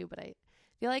before too, but I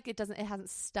feel like it hasn't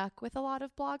stuck with a lot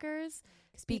of bloggers.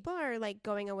 Because people are like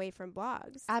going away from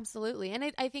blogs. Absolutely.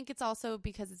 And I think it's also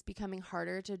because it's becoming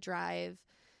harder to drive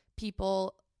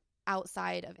people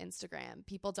outside of Instagram.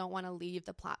 People don't want to leave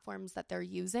the platforms that they're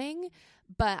using,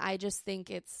 but I just think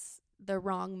it's the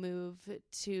wrong move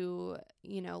to,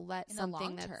 let in something the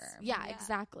long that's term. Yeah,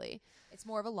 exactly. It's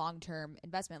more of a long-term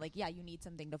investment. Like, yeah, you need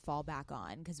something to fall back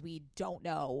on because we don't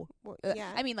know.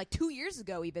 Yeah. Like 2 years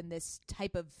ago, even this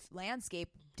type of landscape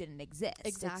didn't exist.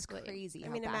 Exactly. It's crazy.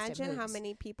 Imagine how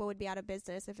many people would be out of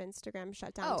business if Instagram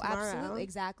shut down tomorrow. Absolutely.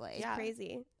 Exactly. It's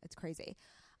crazy. It's crazy.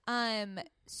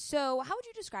 So how would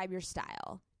you describe your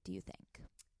style, do you think?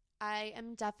 I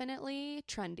am definitely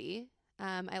trendy.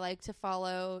 I like to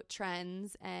follow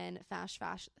trends and fast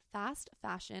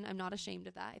fashion. I'm not ashamed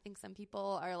of that. I think some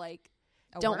people are like,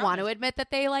 don't want to admit that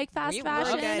they like fast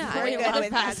fashion. We're good with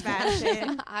fast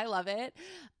fashion. I love it.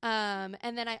 And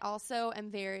then I also am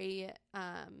very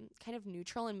kind of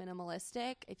neutral and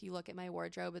minimalistic. If you look at my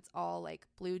wardrobe, it's all like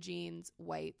blue jeans,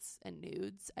 whites, and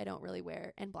nudes. I don't really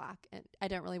wear, and black. And I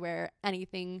don't really wear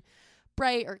anything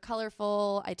bright or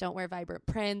colorful. I don't wear vibrant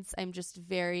prints. I'm just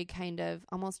very kind of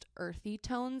almost earthy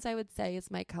tones, I would say,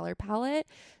 is my color palette.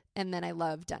 And then I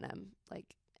love denim,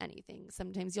 like anything.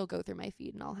 Sometimes you'll go through my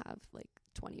feed and I'll have like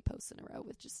 20 posts in a row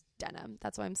with just denim.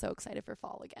 That's why I'm so excited for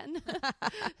fall again.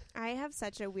 I have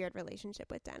such a weird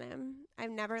relationship with denim.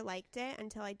 I've never liked it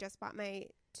until I just bought my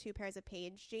 2 pairs of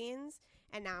Paige jeans,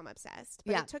 and now I'm obsessed.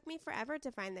 But it took me forever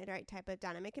to find the right type of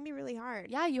denim. It can be really hard.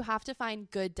 Yeah, you have to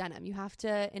find good denim. You have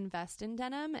to invest in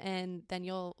denim, and then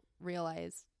you'll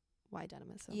realize why denim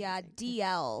is so amazing.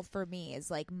 DL for me is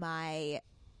like my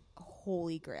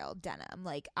holy grail denim.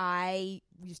 Like I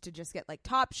used to just get like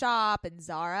Topshop and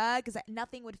Zara because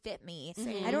nothing would fit me.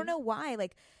 Same. I don't know why.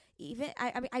 Like even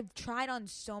I mean I've tried on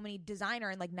so many designer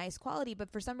and like nice quality,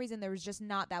 but for some reason there was just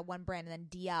not that one brand. And then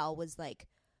DL was like,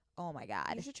 oh my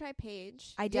god, you should try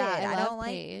Paige. I did. Yeah, I don't like.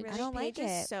 Paige. I don't like Paige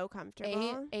is it. so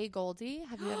comfortable. A Goldie.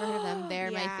 Have you ever heard of them?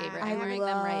 They're my favorite. I'm I wearing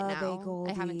them right love now.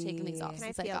 I haven't taken these off Can I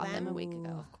since I feel got them a them? week ago.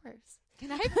 Ooh. Of course.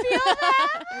 Can I feel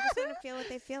that? I just want to feel what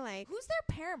they feel like. Who's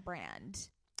their parent brand?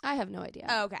 I have no idea.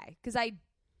 Oh, okay, because I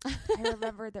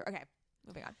remember their. Okay,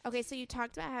 moving on. Okay, so you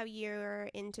talked about how you're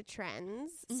into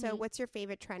trends. So Mhm. what's your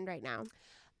favorite trend right now?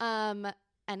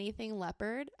 Anything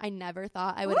leopard. I never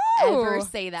thought I would Ooh, ever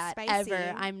say that. spicy.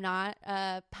 Ever. I'm not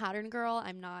a pattern girl.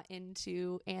 I'm not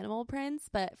into animal prints,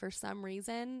 but for some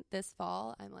reason this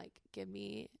fall I'm like, give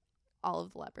me all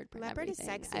of the leopard print. Leopard is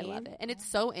everything. sexy. I love it. And it's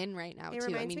so in right now It too.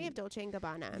 reminds me of Dolce &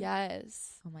 Gabbana.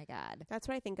 Yes. Oh my god, That's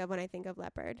what I think of when I think of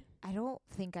leopard. I don't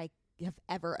think I have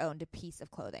ever owned a piece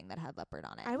of clothing that had leopard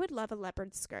on it. I would love a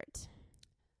leopard skirt.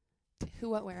 Who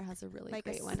What Wear has a really Like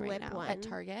a great one right slip now one. at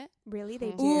Target. Really,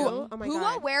 they Mhm. do. Ooh, Oh my Who god,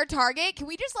 What Wear Target? Can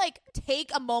we just like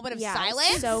take a moment of yeah,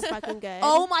 silence? so fucking good.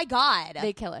 Oh my god,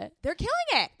 They kill it. they're killing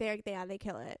it. they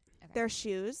kill it. Okay. Their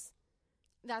shoes,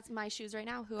 That's my shoes right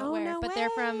now. Who Oh, What Wear, no but they're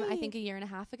from I way. think a year and a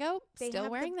half ago. they Still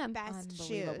have wearing the them. best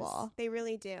shoes. Unbelievable. They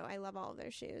really do. I love all of their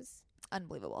shoes.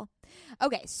 Unbelievable.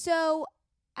 Okay, so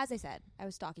as I said, I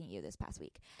was stalking you this past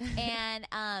week, and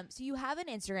so you have an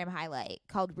Instagram highlight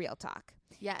called Real Talk,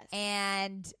 Yes.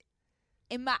 and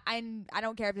I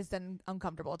don't care if it's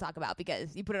uncomfortable to talk about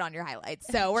because you put it on your highlights,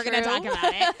 so we're gonna True. talk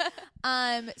about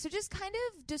it. So just kind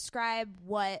of describe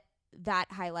what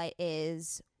that highlight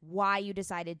is, why you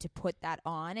decided to put that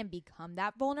on and become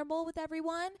that vulnerable with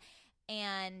everyone,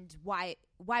 and why it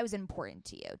was important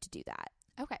to you to do that.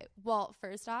 Okay. Well,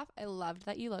 first off, I loved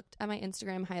that you looked at my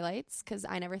Instagram highlights because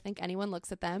I never think anyone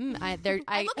looks at them. I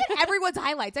look at everyone's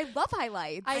highlights. I love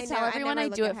highlights. I I tell know, I everyone never I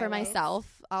look do at it for highlights.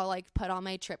 myself. I'll like put all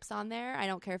my trips on there. I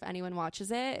don't care if anyone watches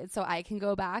it, so I can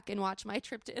go back and watch my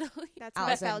trip to Italy. That's how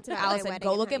I felt about my Allison, wedding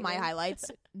go and look at my honeymoon.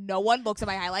 highlights. No one looks at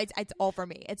my highlights. It's all for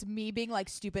me. It's me being like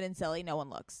stupid and silly. No one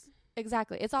looks.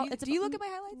 Exactly. It's all. Do you look at my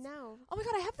highlights? No. Oh my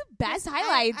god, I have the best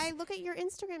highlights. I look at your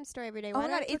Instagram story every day. Oh Why my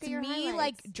god, not look it's at your me highlights?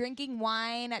 like drinking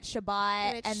wine at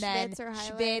Shabbat And it's then Schwitz or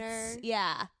Schwitz. highlighter.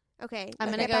 Yeah. Okay, I'm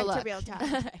let's gonna get go back look. to real talk. Get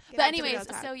Okay. back But to anyways, real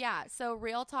talk. so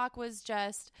Real Talk was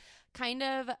just kind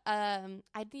of I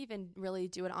didn't even really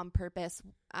do it on purpose.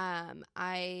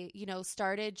 I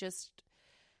started just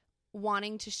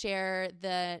wanting to share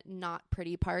the not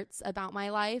pretty parts about my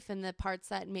life and the parts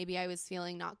that maybe I was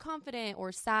feeling not confident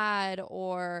or sad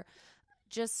or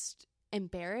just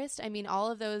embarrassed. I mean,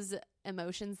 all of those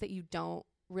emotions that you don't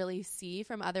really see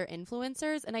from other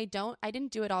influencers. And I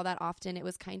didn't do it all that often. It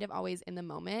was kind of always in the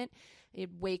moment.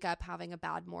 I'd wake up having a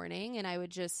bad morning and I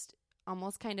would just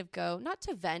almost kind of go, not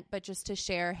to vent, but just to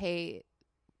share, hey,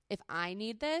 if I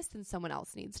need this, then someone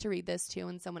else needs to read this too.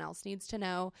 And someone else needs to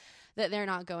know that they're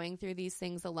not going through these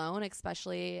things alone,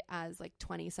 especially as like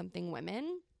 20-something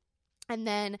women. And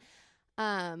then,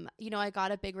 I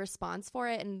got a big response for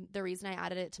it. And the reason I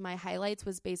added it to my highlights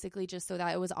was basically just so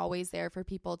that it was always there for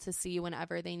people to see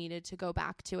whenever they needed to go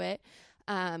back to it.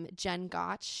 Jen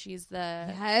Gotch, she's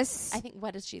Yes. I think,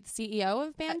 what is she? The CEO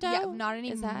of Bando? Yeah, not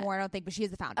Is that- anymore, I don't think, but she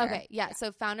is the founder. Okay, yeah.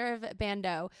 So founder of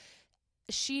Bando,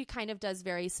 she kind of does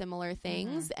very similar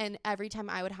things. And every time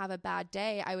I would have a bad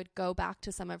day, I would go back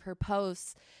to some of her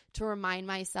posts to remind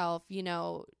myself,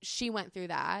 she went through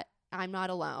that. I'm not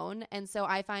alone. And so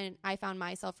I found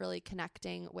myself really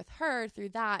connecting with her through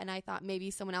that. And I thought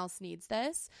maybe someone else needs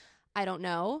this. I don't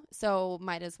know. So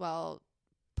might as well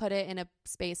put it in a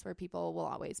space where people will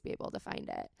always be able to find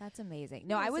it. That's amazing.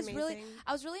 No, That's I was amazing.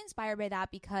 really inspired by that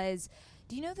because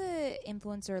do you know the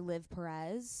influencer Liv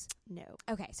Perez? No.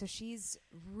 Okay, so she's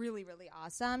really, really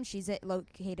awesome. She's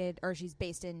she's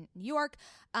based in New York,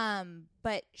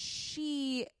 but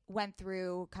she went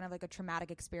through kind of like a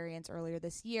traumatic experience earlier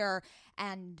this year,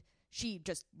 and she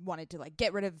just wanted to like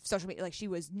get rid of social media. Like she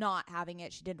was not having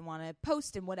it. She didn't want to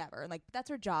post and whatever. And like that's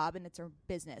her job and it's her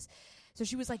business. So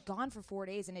she was like gone for 4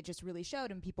 days and it just really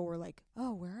showed. And people were like,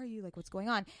 "Oh, where are you? Like, what's going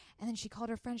on?" And then she called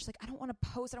her friend. She's like, "I don't want to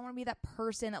post. I don't want to be that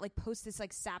person that like posts this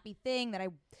like sappy thing that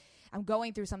I'm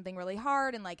going through something really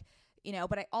hard and like,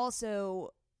 but I also,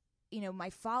 my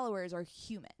followers are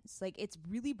humans. Like it's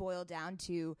really boiled down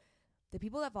to the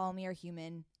people that follow me are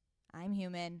human. I'm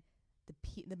human.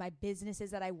 My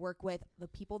businesses that I work with, the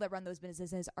people that run those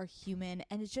businesses are human.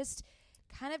 And it's just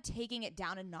kind of taking it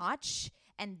down a notch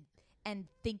and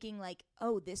thinking like,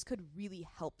 oh, this could really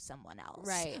help someone else.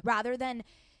 Right. Rather than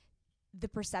the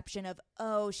perception of,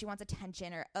 oh, she wants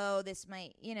attention or, oh, this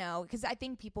might, because I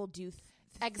think people do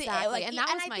Exactly. And that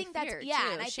was I my think fear, yeah,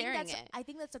 too, and sharing it. I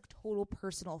think that's a total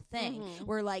personal thing Mhm.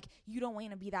 where like you don't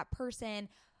want to be that person,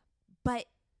 but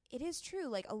it is true.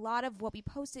 Like a lot of what we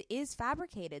post is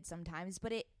fabricated sometimes,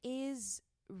 but it is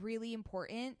really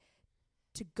important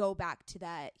to go back to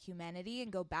that humanity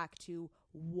and go back to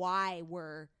why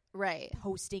we're Right.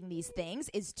 posting these things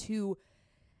is to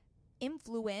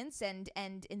influence and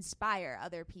inspire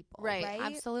other people. Right. Right.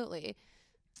 Absolutely.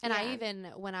 And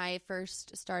when I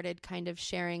first started kind of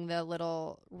sharing the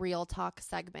little Real Talk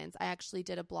segments, I actually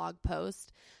did a blog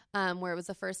post where it was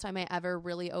the first time I ever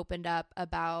really opened up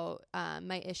about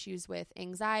my issues with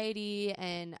anxiety,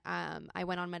 and I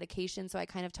went on medication. So I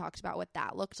kind of talked about what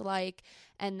that looked like,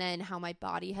 and then how my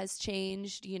body has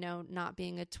changed, not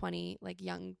being a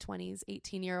young 20s,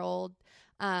 18-year-old,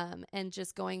 and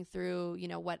just going through,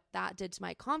 what that did to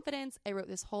my confidence. I wrote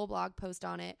this whole blog post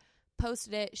on it,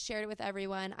 posted it, shared it with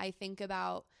everyone. I think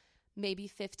about maybe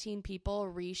 15 people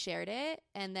reshared it.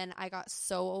 And then I got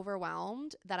so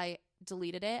overwhelmed that I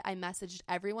deleted it. I messaged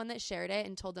everyone that shared it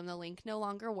and told them the link no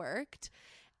longer worked.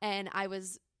 And I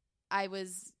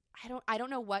don't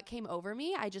know what came over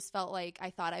me. I just felt like I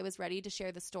thought I was ready to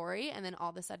share the story, and then all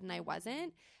of a sudden I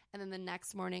wasn't. And then the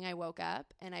next morning I woke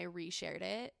up and I reshared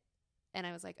it, and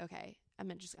I was like, okay, I'm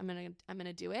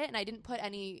gonna do it. And I didn't put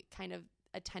any kind of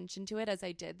attention to it as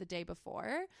I did the day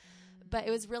before. But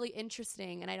it was really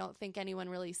interesting, and I don't think anyone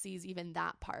really sees even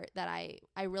that part, that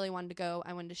I really wanted to go.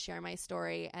 I wanted to share my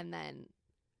story, and then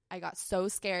I got so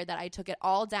scared that I took it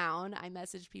all down. I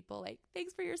messaged people like,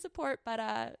 thanks for your support, but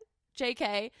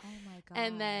JK. Oh my God.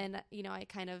 And then, I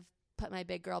kind of put my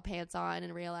big girl pants on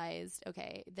and realized,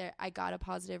 okay, I got a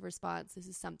positive response. This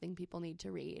is something people need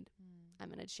to read. I'm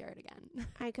going to share it again.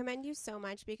 I commend you so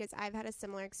much, because I've had a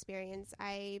similar experience.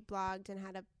 I blogged and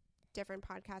had a different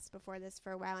podcast before this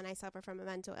for a while, and I suffer from a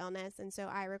mental illness, and so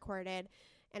I recorded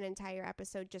an entire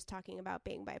episode just talking about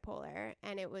being bipolar,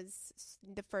 and it was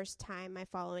the first time my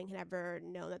following had ever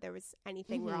known that there was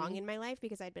anything wrong in my life,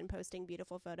 because I'd been posting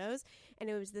beautiful photos, and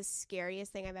it was the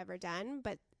scariest thing I've ever done.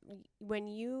 But when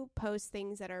you post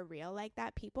things that are real like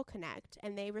that, people connect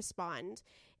and they respond.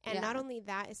 And not only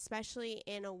that, especially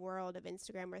in a world of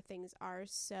Instagram where things are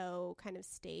so kind of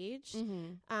staged,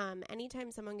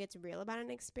 anytime someone gets real about an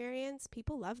experience,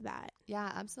 people love that.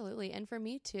 Yeah, absolutely. And for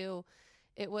me too,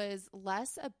 it was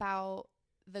less about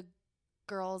the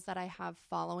girls that I have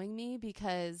following me,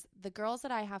 because the girls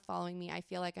that I have following me, I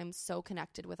feel like I'm so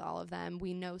connected with all of them.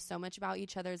 We know so much about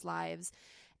each other's lives.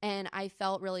 And I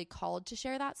felt really called to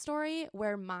share that story.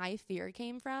 Where my fear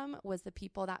came from was the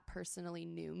people that personally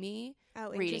knew me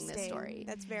reading this story.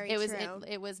 That's very true.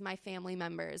 It was my family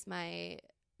members, my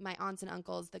aunts and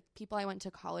uncles, the people I went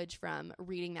to college from,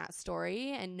 reading that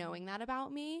story and knowing that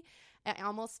about me. I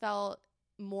almost felt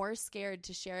more scared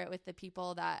to share it with the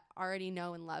people that already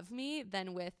know and love me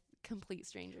than with complete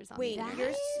strangers on the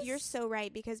internet. You're so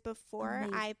right, because before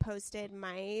I posted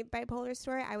my bipolar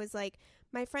story, I was like,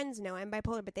 my friends know I'm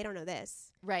bipolar, but they don't know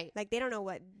this. Right. Like, they don't know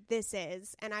what this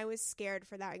is. And I was scared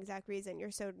for that exact reason.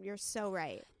 You're so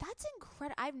right. That's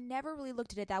incredible. I've never really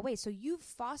looked at it that way. So you've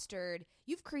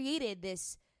created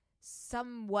this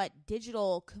somewhat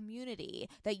digital community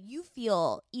that you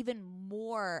feel even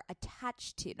more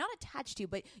attached to. Not attached to,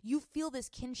 but you feel this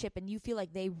kinship and you feel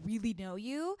like they really know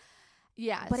you.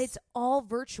 Yes. But it's all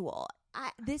virtual.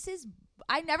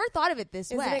 I never thought of it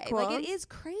this way. Isn't it cool? Like, it is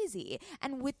crazy.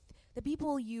 And with the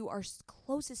people you are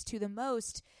closest to the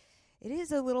most, it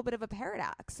is a little bit of a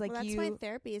paradox. Like, that's why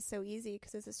therapy is so easy,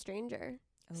 because it's a stranger.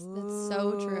 That's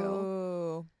so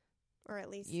true. Or at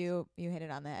least you hit it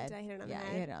on the head. Did I hit it on the head?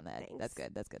 Yeah, you hit it on the head. Thanks.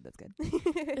 That's good.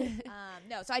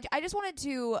 No, so I just wanted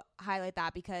to highlight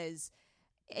that, because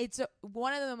it's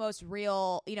one of the most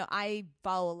real, I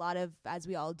follow a lot of, as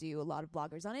we all do, a lot of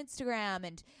bloggers on Instagram,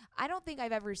 and I don't think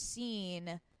I've ever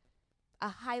seen a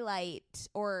highlight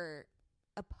or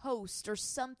a post or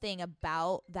something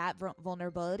about that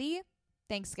vulnerability.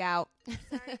 Thanks, Scout.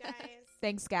 Sorry, guys.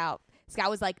 Thanks, Scout. Scout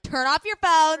was like, turn off your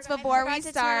phones before we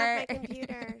start. Turn off my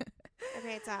computer.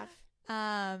 Okay, it's off.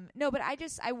 No, but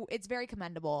it's very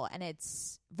commendable, and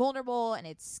it's vulnerable, and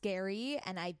it's scary,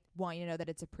 and I want you to know that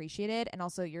it's appreciated. And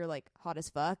also, you're like hot as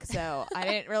fuck, so I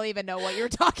didn't really even know what you were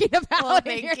talking about. Well,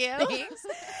 thank you.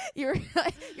 You're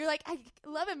like, I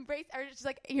love embrace, or just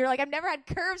like, you're like, I've never had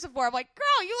curves before. I'm like,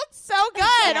 girl, you look so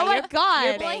good. Oh my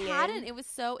god. Well, I hadn't. It was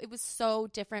so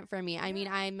different for me. I mean,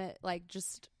 I'm like,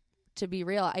 just to be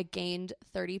real, I gained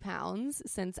 30 pounds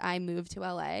since I moved to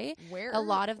LA. Where? A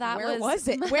lot of that was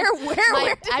it? Where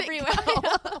did everywhere.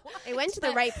 it go? It went to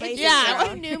the right place. Yeah,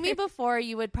 if you knew me before,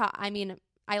 you would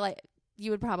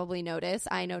you would probably notice.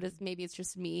 I noticed, maybe it's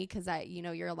just me, because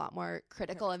you're a lot more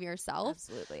critical of yourself.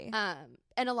 Absolutely.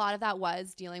 And a lot of that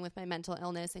was dealing with my mental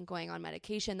illness and going on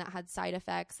medication that had side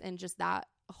effects, and just that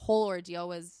whole ordeal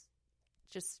was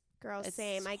just, girl, a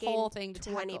same. I whole gained thing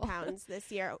to 20 tackle. pounds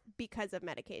this year because of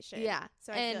medication. Yeah.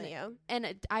 So I feel you.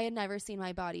 And I had never seen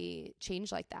my body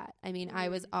change like that. I mean, I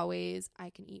was always,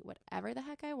 I can eat whatever the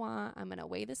heck I want. I'm going to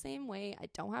weigh the same weight. I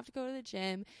don't have to go to the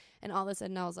gym. And all of a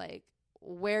sudden I was like,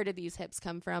 where did these hips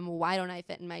come from? Why don't I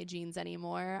fit in my jeans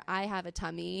anymore? I have a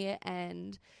tummy.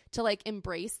 And to like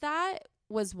embrace that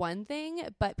was one thing,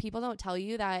 but people don't tell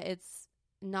you that it's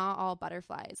not all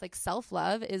butterflies. Like,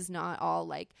 self-love is not all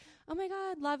like, oh my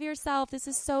God, love yourself, this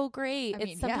is so great.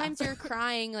 It's sometimes you're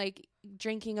crying, like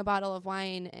drinking a bottle of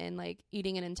wine and like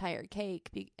eating an entire cake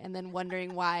and then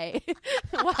wondering why you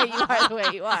are the way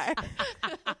you are.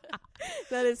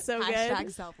 That is so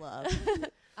good. Self-love.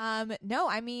 No,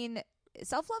 I mean,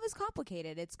 self-love is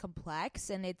complicated. It's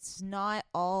complex, and it's not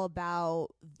all about,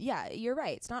 you're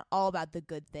right. It's not all about the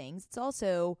good things. It's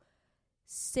also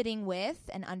sitting with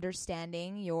and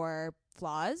understanding your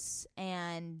flaws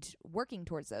and working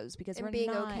towards those, because And we're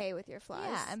being not, okay with your flaws.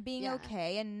 yeah, and being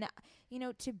okay, and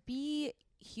to be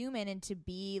human and to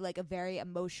be like a very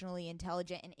emotionally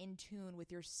intelligent and in tune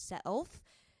with yourself.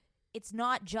 It's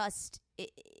not just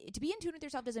to be in tune with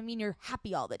yourself doesn't mean you're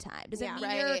happy all the time. Doesn't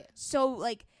mean you're so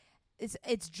like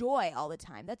it's joy all the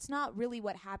time. That's not really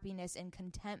what happiness and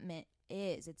contentment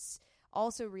is. It's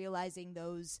also realizing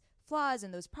those flaws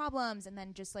and those problems, and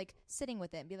then just like sitting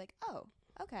with it and be like, oh,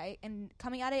 okay, and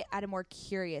coming at it at a more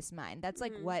curious mind. That's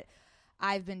like what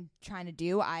I've been trying to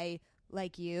do. I,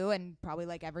 like you and probably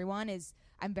like everyone, is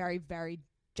I'm very, very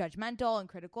judgmental and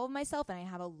critical of myself, and I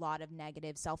have a lot of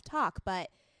negative self-talk. But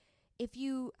if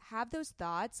you have those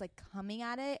thoughts, like coming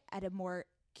at it at a more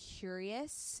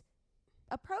curious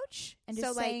approach, and just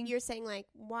so saying, like you're saying like,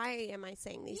 why am I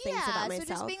saying these things about myself?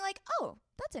 So just being like, oh,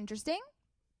 that's interesting.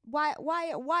 Why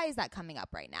is that coming up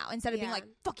right now? Instead of being like,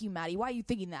 fuck you, Maddie, why are you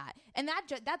thinking that? And that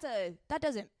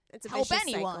doesn't It's a help vicious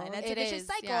anyone. cycle. That's It a vicious is,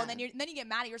 cycle, yeah. and then you get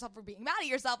mad at yourself for being mad at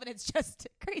yourself, and it's just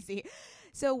crazy.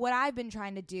 So what I've been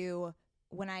trying to do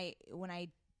when I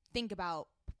think about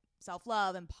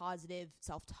self-love and positive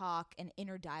self-talk and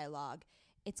inner dialogue,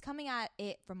 it's coming at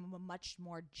it from a much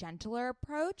more gentler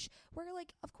approach, where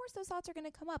like, of course those thoughts are going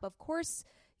to come up. Of course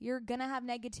you're going to have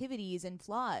negativities and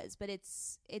flaws, but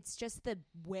it's just the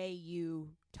way you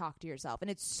talk to yourself.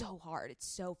 And it's so hard. It's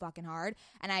so fucking hard.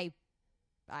 And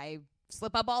I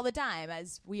slip up all the time,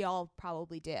 as we all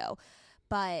probably do.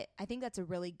 But I think that's a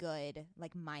really good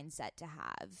like mindset to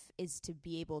have, is to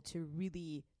be able to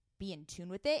really be in tune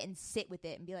with it and sit with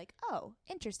it and be like, oh,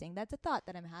 interesting. That's a thought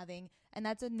that I'm having, and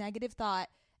that's a negative thought.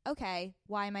 Okay,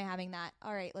 why am I having that?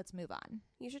 All right, let's move on.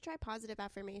 You should try positive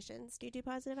affirmations. Do you do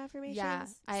positive affirmations? Yeah,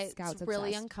 Scout's it's really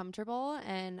obsessed. uncomfortable,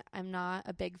 and I'm not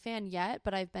a big fan yet,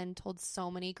 but I've been told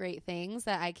so many great things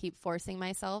that I keep forcing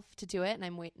myself to do it, and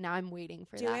I'm waiting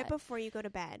for Do that. it before you go to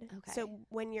bed. Okay. So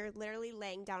when you're literally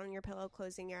laying down on your pillow,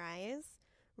 closing your eyes,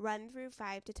 run through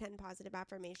 5 to 10 positive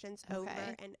affirmations over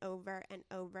and over and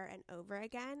over and over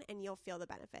again, and you'll feel the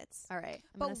benefits. All right.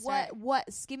 I'm But gonna start. what?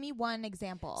 Give me one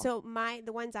example. So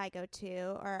the ones I go to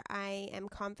are: I am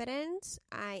confident,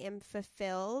 I am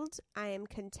fulfilled, I am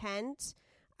content,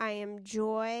 I am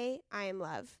joy, I am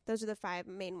love. Those are the 5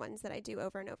 main ones that I do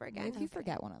over and over what again. if you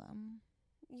forget one of them?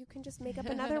 You can just make up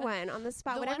another one on the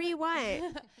spot, The whatever one- you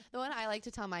want. The one I like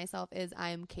to tell myself is I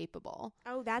am capable,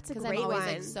 Oh, that's a because great I'm always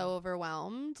one. like so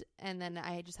overwhelmed, and then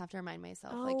I just have to remind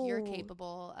myself like you're Oh,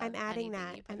 capable. Of I'm adding anything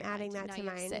that. you put I'm your adding mind that to. to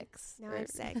Now you have mine. 6. Now I have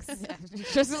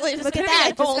 6. just Look at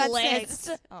that, just got list.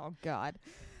 6. Oh God.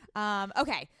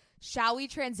 Okay. Shall we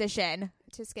transition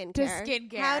To skincare. to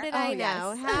skincare? How did I Oh, know?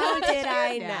 yes. How did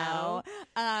I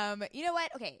know? You know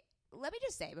what? Okay. Let me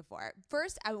just say before.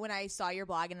 First, when I saw your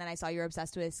blog and then I saw you're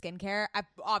obsessed with skincare, I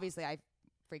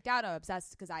freaked out. I'm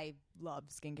obsessed because I love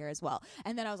skincare as well.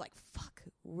 And then I was like, fuck,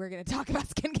 we're going to talk about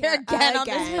skincare again on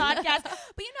this Again. podcast.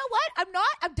 But you know what?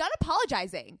 I'm done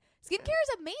apologizing. Skincare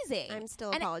is amazing. I'm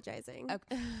still And- apologizing.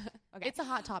 Okay. It's a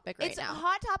hot topic right It's now. a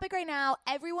hot topic right now.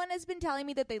 Everyone has been telling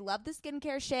me that they love the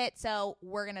skincare shit, so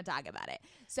we're going to talk about it.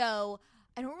 So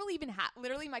I don't really even have.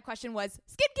 Literally, my question was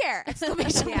skincare!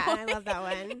 Exclamation Yeah, point. I love that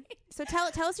one. So tell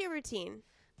us your routine.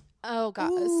 Oh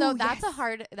God. Ooh, So that's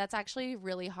yes. that's actually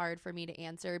really hard for me to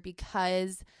answer,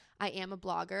 because I am a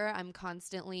blogger. I'm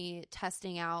constantly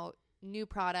testing out new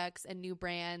products and new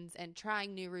brands and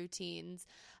trying new routines.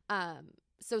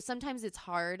 So sometimes it's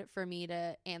hard for me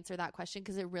to answer that question,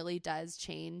 because it really does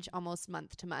change almost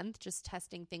month to month, just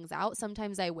testing things out.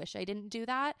 Sometimes I wish I didn't do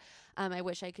that. I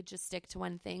wish I could just stick to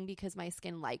one thing, because my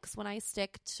skin likes when I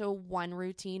stick to one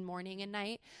routine morning and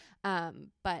night.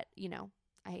 But you know,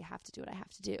 I have to do what I have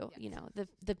to do. Yes. You know,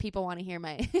 the people want to hear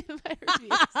my, my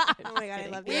reviews. Oh my God, I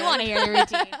love We you. want to hear your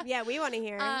routine. Yeah, we want to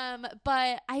hear.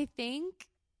 But I think,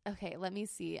 okay, let me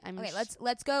see. Okay,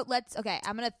 let's go. Okay,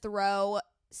 I'm going to throw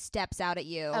steps out at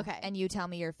you. Okay. And you tell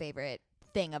me your favorite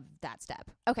thing of that step.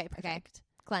 Okay, perfect.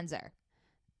 Cleanser.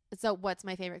 So what's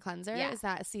my favorite cleanser? Yeah. Is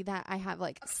that, see that I have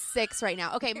like 6 right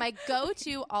now. Okay, my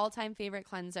go-to all-time favorite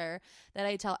cleanser that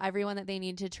I tell everyone that they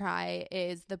need to try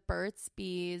is the Burt's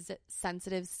Bees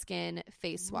Sensitive Skin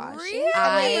Face Wash. Really?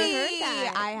 I've never heard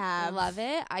that. I have. love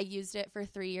it. I used it for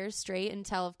 3 years straight,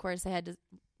 until of course I had to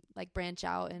like branch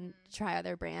out and try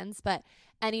other brands. But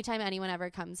anytime anyone ever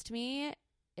comes to me,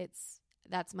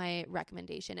 that's my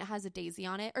recommendation. It has a daisy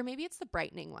on it, or maybe it's the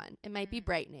brightening one. It might be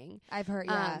brightening. I've heard,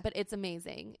 yeah. But it's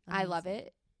amazing. I love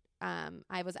it.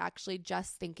 I was actually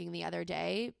just thinking the other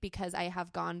day, because I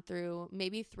have gone through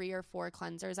maybe 3 or 4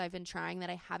 cleansers I've been trying that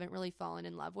I haven't really fallen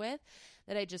in love with,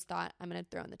 that I just thought I'm going to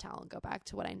throw in the towel and go back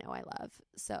to what I know I love.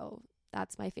 So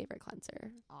That's my favorite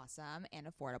cleanser. Awesome and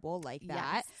affordable, like Yes,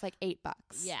 that. it's like $8.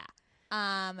 Yeah.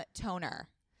 Toner.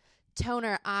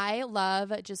 Toner. I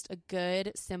love just a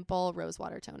good, simple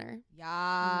rosewater toner.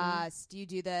 Yes. Do you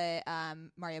do the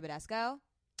Mario Badescu?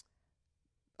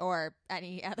 Or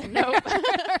any other? Nope.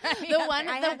 The one-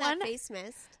 I the have one- that face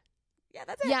mist. Yeah,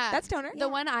 that's it. Yeah. That's toner. The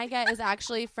one I get is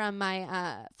actually from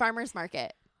my farmer's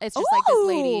market. It's just like this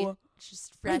lady. Ooh.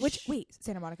 Just fresh. Wait,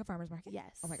 Santa Monica Farmers Market?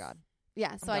 Yes. Oh my God.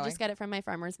 Yeah, so I'm I going. just get it from my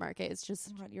farmer's market. It's just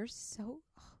Oh my God, you're so...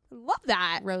 I love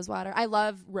that. rosewater. I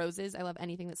love roses. I love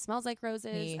anything that smells like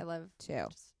roses. Me I love too.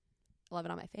 I love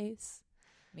it on my face.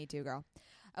 Me too, girl.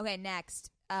 Okay, next.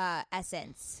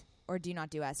 Essence. Or do you not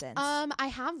do essence? I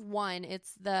have one.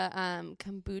 It's the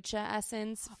kombucha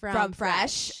essence From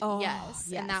Fresh. Oh, yes.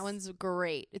 And that yes. one's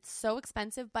great. It's so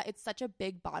expensive, but it's such a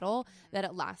big bottle that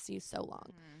it lasts you so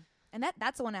long. And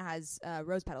that's the one that has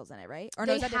rose petals in it, right? Or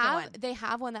no, They is that a different one? they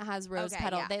have one that has rose Okay,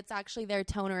 petal. yeah. It's actually their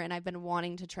toner, and I've been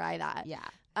wanting to try that. Yeah.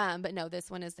 But no,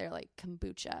 this one is their like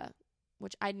kombucha,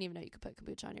 which I didn't even know you could put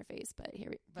kombucha on your face. But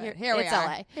here But it's here we are.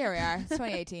 LA. Here we are. It's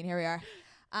 2018. Here we are.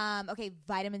 Okay,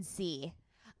 vitamin C.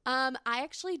 I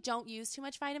actually don't use too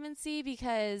much vitamin C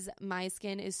because my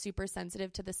skin is super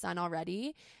sensitive to the sun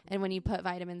already. And when you put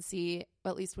vitamin C,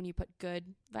 well, at least when you put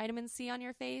good vitamin C on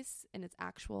your face and it's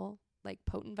actual like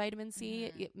potent vitamin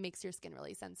C, it makes your skin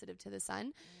really sensitive to the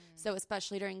sun. So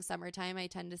especially during summertime, I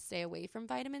tend to stay away from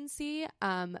vitamin C.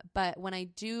 But when I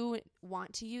do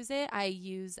want to use it, I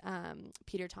use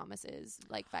Peter Thomas's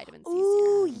like vitamin C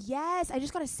Ooh, serum. yes. I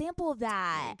just got a sample of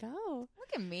that. There you go. Look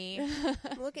at me.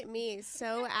 Look at me,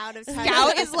 so out of touch. Scout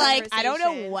with is this like, I don't know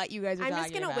conversation. what you guys are I'm talking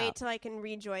just gonna about. wait till I can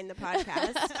rejoin the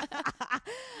podcast.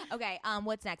 Okay,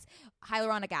 what's next?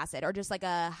 Hyaluronic acid or just like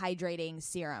a hydrating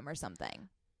serum or something.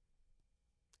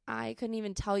 I couldn't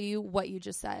even tell you what you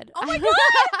just said. Oh my God.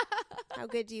 How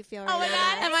good do you feel? Oh my right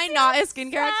God. now? Am I not a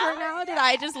skincare expert now? Did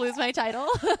I just lose my title?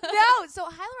 No, so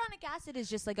hyaluronic acid is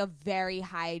just like a very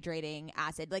hydrating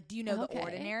acid. Like, do you know Okay. The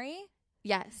Ordinary?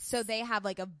 Yes. So they have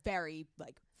like a very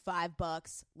like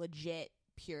 $5 legit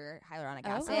pure hyaluronic Oh,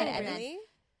 acid. Oh, And then, really?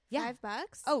 yeah. $5?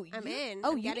 Oh, I'm you- in.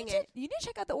 Oh, I'm you getting need to, it. you need to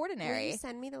check out The Will Ordinary. you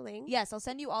send me the link? Yes, I'll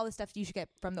send you all the stuff you should get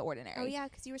from The Ordinary. Oh yeah,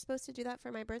 because you were supposed to do that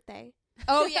for my birthday.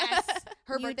 Oh yes.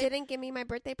 Her you birthday. didn't give me my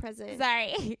birthday present.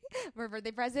 Sorry. Her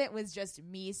birthday present was just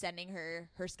me sending her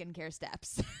skincare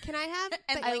steps. Can I have?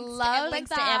 And but- I links to- love and links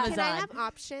to that. Amazon. Can I have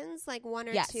options, like one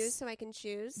or Yes. two, so I can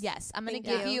choose? Yes, I'm gonna Thank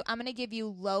give you. you. I'm gonna give you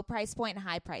low price point and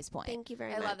high price point. Thank you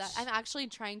very I much. love that. I'm actually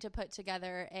trying to put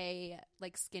together a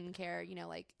like skincare,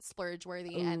 like splurge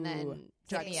worthy and Ooh. then Hit me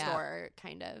up. drugstore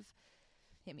kind of.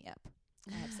 Hit me up.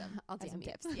 I have some. I'll I have some DM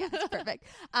you. tips. Yeah, it's perfect.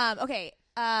 Okay.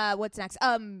 What's next?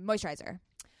 Moisturizer.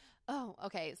 Oh,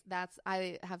 okay.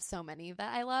 I have so many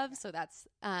that I love, so that's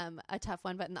a tough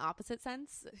one, but in the opposite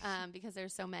sense, because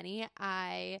there's so many.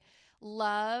 I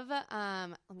love.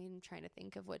 I'm trying to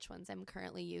think of which ones I'm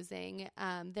currently using.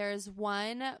 There's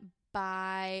one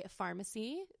by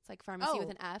Pharmacy. It's like Pharmacy with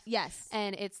an F. Yes.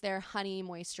 And it's their honey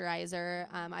moisturizer.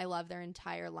 I love their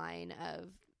entire line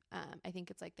of. I think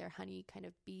it's like their honey kind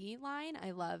of bee line.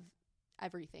 I love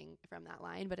everything from that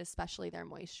line, but especially their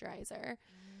moisturizer.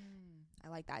 I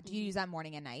like that. Do you use that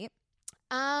morning and night?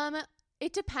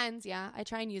 It depends. Yeah, I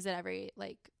try and use it every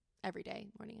day,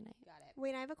 morning and night. Got it.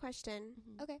 Wait, I have a question.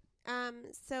 Okay.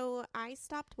 So I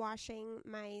stopped washing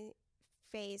my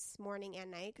face morning and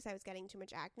night because I was getting too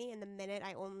much acne, and the minute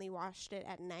I only washed it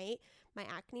at night, my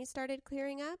acne started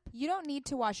clearing up. You don't need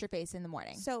to wash your face in the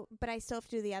morning. So, but I still have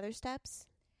to do the other steps.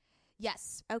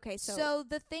 Yes. Okay, So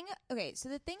the thing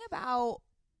about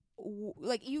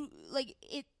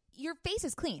your face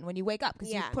is clean when you wake up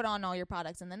because Yeah. you put on all your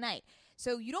products in the night.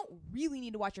 So you don't really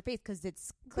need to wash your face because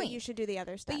it's clean. but you should do the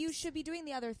other steps. But you should be doing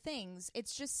the other things.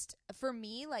 It's just, for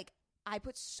me, like, I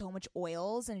put so much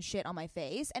oils and shit on my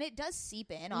face, and it does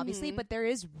seep in, obviously, Mhm. but there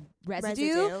is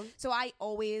residue. So I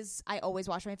always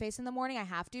wash my face in the morning. I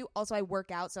have to. Also, I work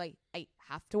out, so I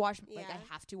have to wash. Like, I Yeah.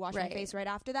 have to wash my Right. face right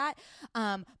after that.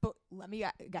 But let me,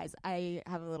 guys, I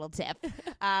have a little tip.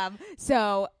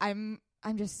 So I'm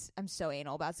so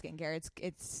anal about skincare.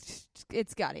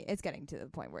 It's getting to the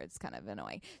point where it's kind of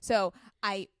annoying. So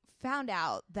I found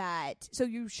out that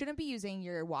you shouldn't be using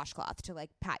your washcloth to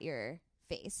like pat your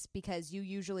face because you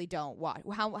usually don't wash.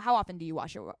 How often do you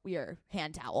wash your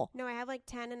hand towel? No, I have like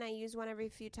 10, and I use one every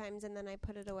few times, and then I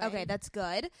put it away. Okay, that's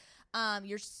good.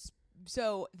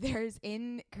 So there's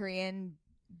in Korean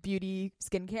beauty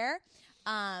skincare,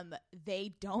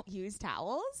 they don't use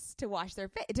towels to wash their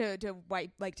face, to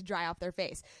wipe, like to dry off their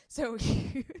face. So,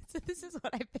 so this is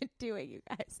what I've been doing, you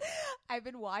guys. I've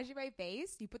been washing my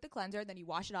face. You put the cleanser, then you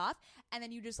wash it off, and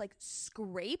then you just like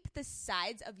scrape the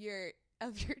sides of your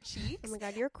cheeks. Oh my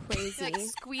God, you're crazy. Like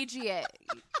squeegee it.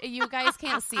 You guys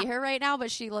can't see her right now,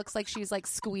 but she looks like she's like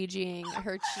squeegeeing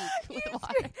her cheek with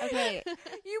water. Okay,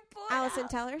 You pull it Allison, out.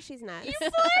 tell her she's nuts. You pull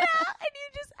it out, and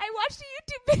I watched a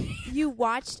YouTube video. You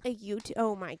watched a YouTube.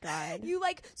 Oh my God. You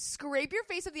like scrape your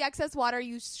face of the excess water,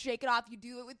 you shake it off, you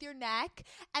do it with your neck,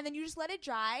 and then you just let it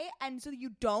dry, and so you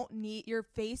don't need, your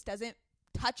face doesn't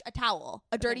touch a towel,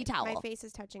 a dirty towel. My face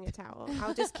is touching a towel.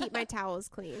 I'll just keep my towels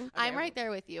clean. I'm right there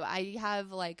with you. I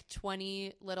have like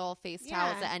 20 little face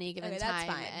towels Yeah. at any given Okay, that's time,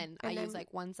 fine. and I then- use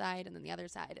like one side and then the other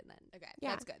side, and then Okay, Yeah.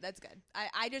 that's good. That's good.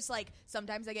 I just like,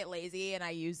 sometimes I get lazy and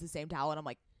I use the same towel and I'm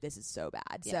like, this is so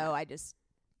bad. Yeah. So I just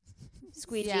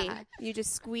Squeegee. Yeah. You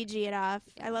just squeegee it off.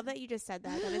 Yeah. I love that you just said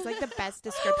that. That is like the best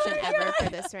description ever for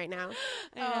this right now.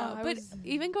 I know. I But was-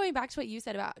 even going back to what you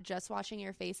said about just washing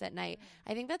your face at night,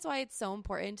 I think that's why it's so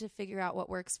important to figure out what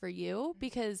works for you,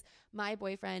 because my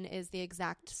boyfriend is the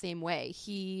exact same way.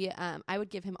 He, I would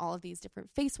give him all of these different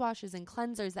face washes and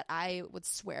cleansers that I would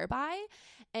swear by,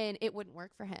 and it wouldn't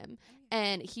work for him.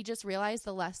 And he just realized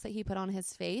the less that he put on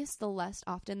his face, the less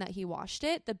often that he washed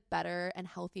it, the better and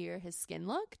healthier his skin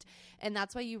looked. And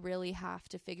that's why you really have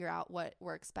to figure out what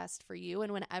works best for you.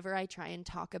 And whenever I try and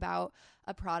talk about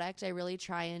a product, I really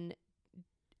try and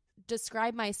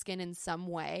describe my skin in some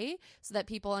way so that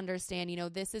people understand, you know,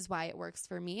 this is why it works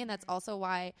for me. And that's also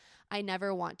why I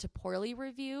never want to poorly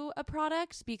review a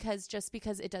product, because just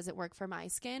because it doesn't work for my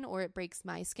skin or it breaks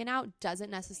my skin out doesn't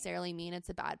necessarily mean it's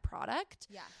a bad product.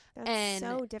 yeah. That's And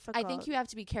so difficult. I think you have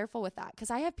to be careful with that, because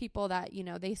I have people that, you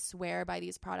know, they swear by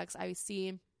these products. I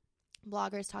see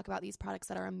bloggers talk about these products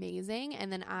that are amazing,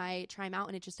 and then I try them out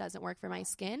and it just doesn't work for my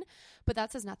skin. But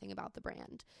that says nothing about the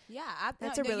brand. Yeah,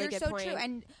 That's a really you're good so point. true.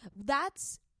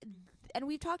 And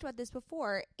we've talked about this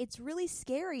before. It's really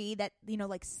scary that, you know,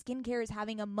 like skincare is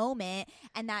having a moment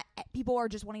and that people are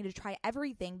just wanting to try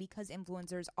everything because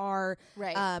influencers are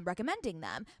recommending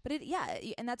them. But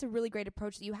and that's a really great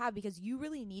approach that you have, because you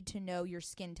really need to know your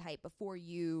skin type before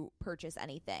you purchase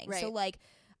anything. Right. So like,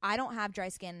 I don't have dry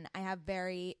skin. I have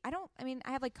I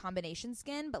have like combination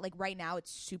skin, but like right now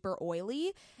it's super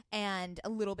oily and a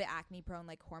little bit acne prone,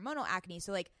 like hormonal acne.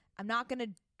 So like, I'm not going to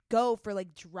go for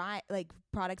like dry, like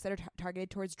products that are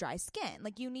targeted towards dry skin.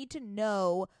 Like, you need to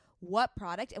know what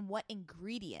product and what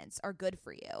ingredients are good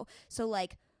for you. So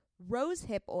like rose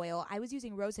hip oil, I was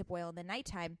using rose hip oil in the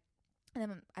nighttime, and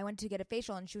then I went to get a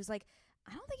facial and she was like,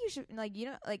 I don't think you should, like, you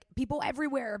know, like people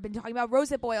everywhere have been talking about rose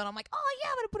hip oil, and I'm like, oh yeah,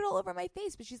 I'm gonna put it all over my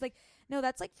face. But she's like, no,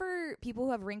 that's like for people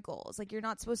who have wrinkles. Like, you're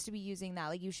not supposed to be using that.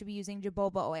 Like, you should be using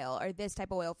jojoba oil or this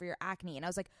type of oil for your acne. And I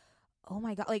was like, oh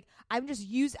my God, like I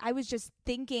was just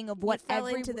thinking of what you fell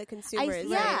into the consumer's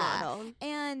yeah. model.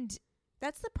 And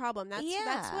That's the problem. That's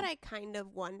Yeah. what I kind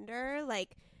of wonder,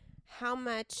 like how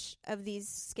much of these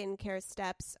skincare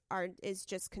steps is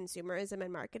just consumerism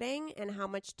and marketing, and how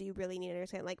much do you really need to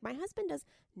understand? Like, my husband does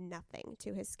nothing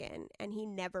to his skin and he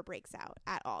never breaks out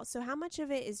at all. So how much of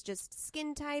it is just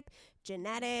skin type,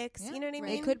 genetics, Yeah, you know what I they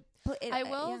mean? could put it.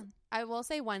 I will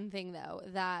say one thing though,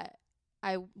 that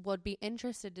I would be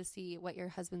interested to see what your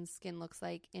husband's skin looks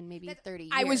like in maybe 30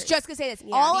 years. I was just gonna say this.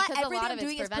 Yeah. Because a Everything lot I'm of it's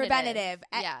doing is preventative. preventative.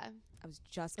 Yeah. I was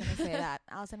just gonna say that.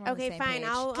 Allison, we're on the Okay, same fine. page.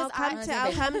 I'll 'Cause come I'm- to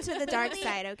I'll come to the dark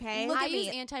side, okay? Look I at use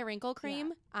me. anti-wrinkle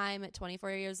cream. I'm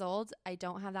 24 years old. I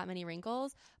don't have that many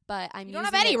wrinkles, but I'm You don't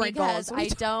using have any it wrinkles. because What are I you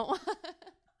don't.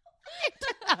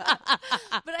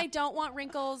 But I don't want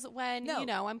wrinkles when, No. you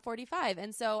know, I'm 45.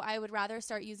 And so I would rather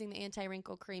start using the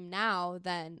anti-wrinkle cream now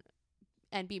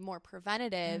and be more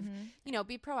preventative, you know,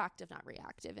 be proactive, not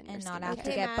reactive in your And not skincare. have to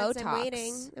Okay, get Mads,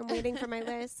 Botox. I'm waiting for my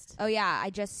list. Oh yeah,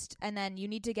 and then you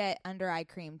need to get under eye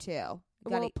cream too. You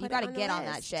We'll gotta, put you it gotta on the get on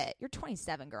that list. shit. You're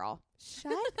 27, girl.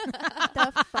 Shut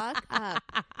the fuck up.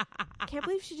 I can't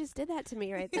believe she just did that to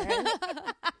me right there.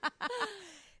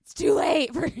 It's too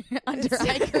late for under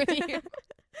eye cream.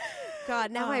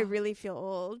 God, now I really feel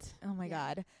old. Oh my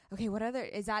God. Okay,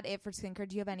 is that it for skincare?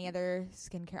 Do you have any other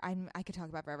skincare? I could talk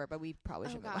about forever, but we probably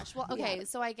Oh should. gosh. Well, okay.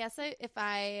 So I guess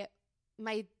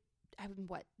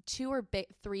two or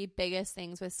three biggest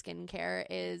things with skincare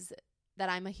is that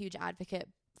I'm a huge advocate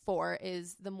for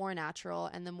is the more natural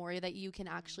and the more that you can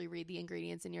actually read the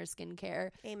ingredients in your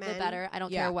skincare, Amen. the better. I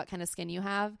don't Yeah. care what kind of skin you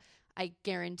have. I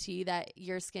guarantee that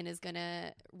your skin is going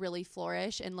to really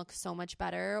flourish and look so much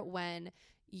better when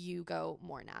you go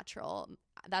more natural.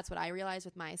 that's what I realized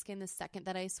with my skin. The second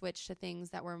that I switched to things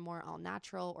that were more all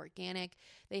natural, organic,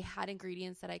 they had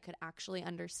ingredients that I could actually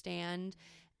understand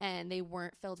and they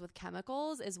weren't filled with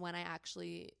chemicals, is when I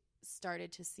actually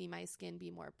started to see my skin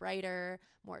be more brighter,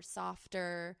 more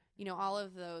softer, you know, all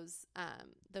of those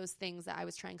things that I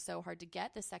was trying so hard to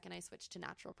get. The second I switched to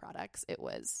natural products, it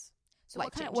was So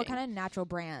what kind of natural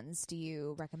brands do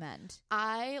you recommend?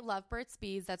 I love Burt's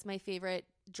Bees. That's my favorite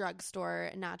drugstore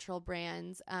natural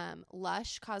brands.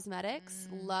 Lush Cosmetics,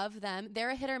 love them. They're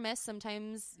a hit or miss.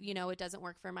 Sometimes, you know, it doesn't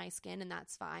work for my skin and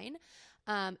that's fine.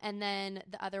 And then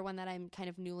the other one that I'm kind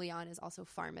of newly on is also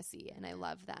Pharmacy, and I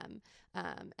love them.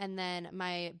 And then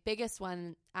my biggest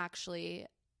one actually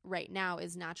right now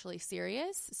is Naturally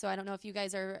Serious. So I don't know if you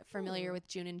guys are familiar with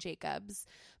June and Jacobs,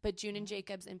 but June and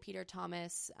Jacobs and Peter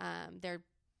Thomas, they're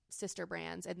sister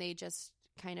brands, and they just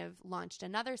kind of launched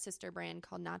another sister brand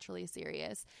called Naturally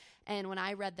Serious. And when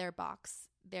I read their box,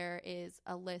 there is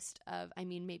a list of, I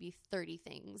mean, maybe 30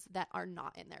 things that are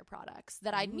not in their products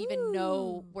that I didn't even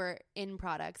know were in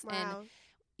products. Wow. And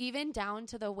even down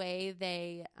to the way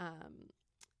they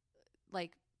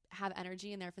like have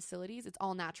energy in their facilities, it's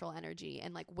all natural energy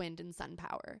and like wind and sun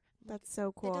power. That's so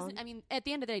It cool. doesn't, I mean, at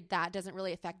the end of the day, that doesn't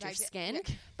really affect your Right, skin.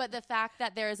 yeah. But the fact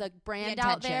that there's a brand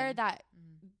out there intention. that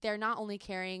they're not only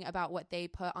caring about what they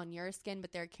put on your skin,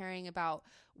 but they're caring about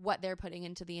what they're putting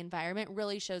into the environment,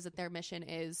 really shows that their mission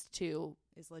is to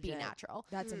Is be legit. natural.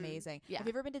 That's amazing. Yeah. Have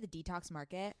you ever been to the Detox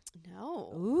Market?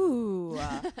 No. Ooh.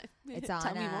 It's on.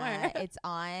 Tell me more. It's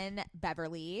on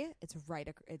Beverly. It's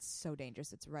it's so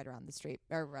dangerous. It's right around the street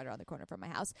or right around the corner from my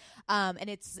house. And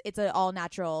it's an all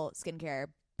natural skincare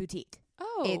boutique.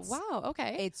 Oh, It's- wow.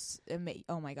 Okay. It's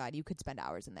oh my god, you could spend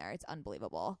hours in there. It's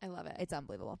unbelievable. I love it. It's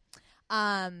unbelievable.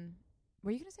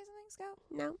 Were you gonna say something, Scout?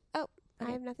 No. Oh, I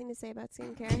okay. have nothing to say about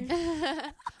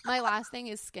skincare. My last thing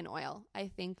is skin oil. I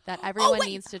think that everyone wait.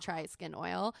 needs to try skin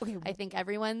oil. Okay. I think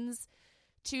everyone's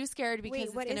too scared because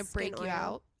it's what going to is skin break you oil?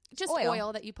 out. Just Oil.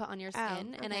 oil that you put on your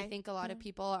skin. And I okay. think a lot of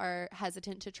people are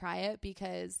hesitant to try it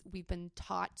because we've been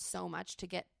taught so much to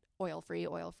get oil-free,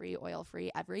 oil-free,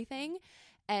 oil-free, everything.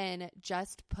 And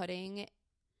just putting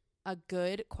a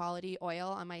good quality oil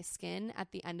on my skin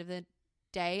at the end of the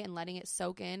day and letting it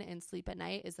soak in and sleep at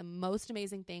night is the most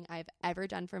amazing thing I've ever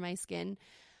done for my skin.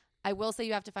 I will say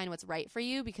you have to find what's right for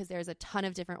you because there's a ton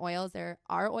of different oils. There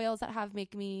are oils that has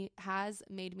made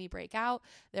me break out.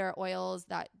 There are oils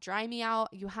that dry me out.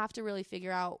 You have to really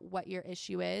figure out what your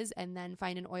issue is and then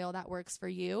find an oil that works for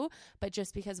you. But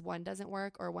just because one doesn't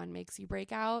work or one makes you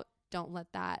break out, don't let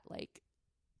that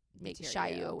shy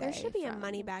you away. There should be a from-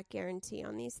 money back guarantee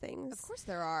on these things. Of course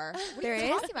there are. What There are you is?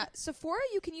 talking about? Sephora,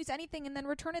 you can use anything and then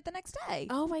return it the next day.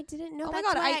 Oh, I didn't know. Oh my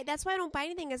that's God, why that's why I don't buy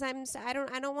anything. Because I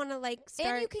don't want to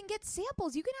start. And you can get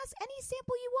samples. You can ask any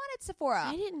sample you want at Sephora.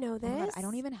 I didn't know Oh this. my God, I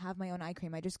don't even have my own eye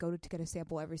cream. I just go to get a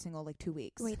sample every single 2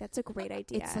 weeks. Wait, that's a great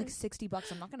idea. It's like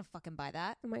 $60. I'm not gonna fucking buy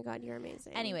that. Oh my God, you're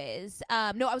amazing. Anyways,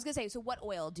 no, I was gonna say. So, what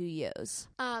oil do you use?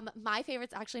 My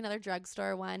favorite's actually another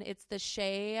drugstore one. It's the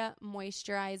Shea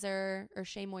Moisturizer or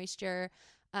Shea Moisture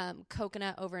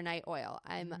coconut overnight oil.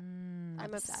 I'm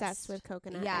obsessed with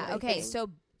coconut. Yeah. everything. Okay.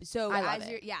 So I love as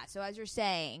it. so as you're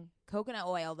saying, coconut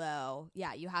oil though,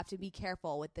 yeah, you have to be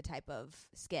careful with the type of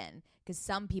skin because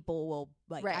some people will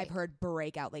Right. I've heard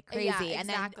break out like crazy, Yeah, and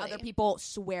then exactly. other people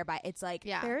swear by it's like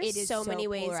Yeah. There it are is so many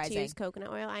ways polarizing. to use coconut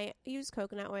oil. I use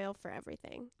coconut oil for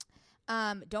everything.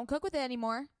 Don't cook with it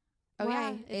anymore. Oh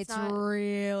yeah, Why? It's not,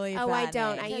 really Oh, I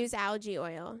don't. I fattening. use algae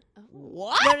oil.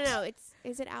 What? No.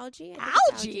 Is it algae? I think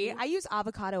it's Algae? I use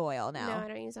avocado oil now. No, I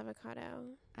don't use avocado.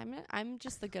 I'm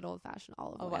just the good old fashioned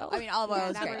olive Oh, oil. well, I mean, olive oil Yeah,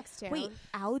 is that great. works too. Wait,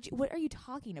 algae? What are you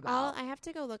talking about? I have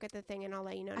to go look at the thing and I'll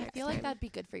let you know. I Next feel like time. that'd be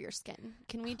good for your skin.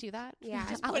 Can we do that? Yeah.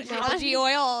 Just Put algae no- oil? algae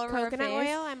oil all over Coconut her face.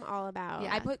 oil, I'm all about.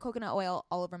 Yeah. I put coconut oil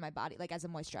all over my body, like as a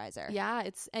moisturizer. Yeah,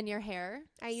 it's and your hair.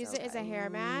 I use So it as a hair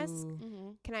mask. Ooh. Mm-hmm.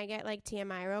 Can I get like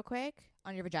TMI real quick?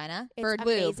 On your vagina? It's Bird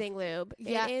lube. amazing lube.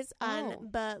 Yeah. It is Oh.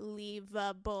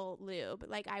 unbelievable lube.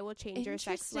 Like I will change your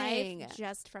sex life Interesting.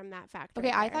 just from that factor. Okay,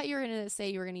 I there. thought you were gonna say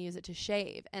you were gonna use it to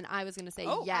shave, and I was gonna say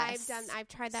Oh, yes. I've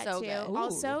tried that So too. good. Ooh,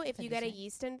 Also, if you get a interesting.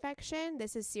 yeast infection,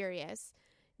 this is serious.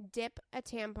 Dip a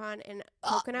tampon in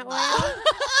coconut oil.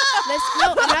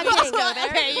 No, I'm not kidding. Go there.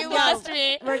 Okay, you No, lost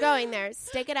me. We're going there.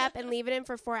 Stick it up and leave it in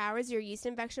for 4 hours. Your yeast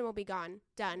infection will be gone.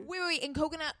 Done. Wait, in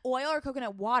coconut oil or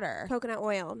coconut water? Coconut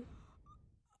oil.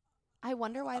 I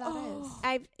wonder why that is.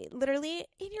 I've literally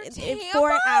In your in tampon?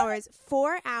 4 hours.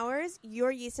 4 hours,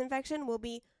 your yeast infection will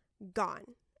be gone.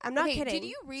 I'm not Okay, kidding. Did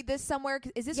you read this somewhere?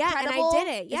 Is this Yeah, and I credible? did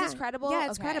it. Is Yeah. this credible? Yeah,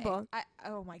 it's Okay. credible.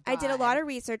 Oh my god. I did a lot of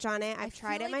research on it. I I've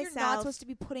tried feel it like myself. You're not supposed to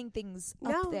be putting things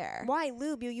No, up there. why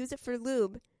lube? You use it for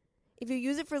lube. If you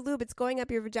use it for lube, it's going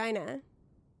up your vagina.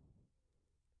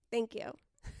 Thank you.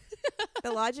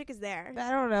 The logic is there.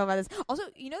 I don't know about this. Also,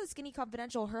 you know, Skinny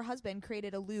Confidential, her husband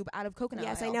created a lube out of coconut oil.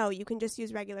 Yes, I know. You can just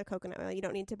use regular coconut oil. You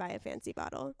don't need to buy a fancy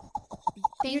bottle.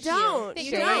 Thank You don't. Thank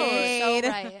You you. don't. So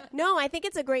right. No, I think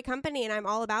it's a great company, and I'm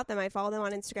all about them. I follow them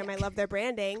on Instagram. I love their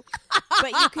branding.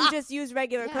 But you can just use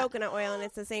regular Yeah. coconut oil, and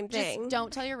it's the same thing. Just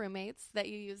don't tell your roommates that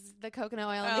you use the coconut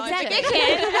oil in Oh, the exactly.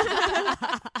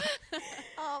 kitchen.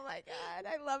 Oh my God.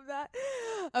 I love that.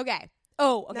 Okay.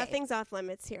 Oh, okay. Nothing's off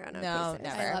limits here on No, Oasis.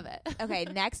 never. I love it. Okay,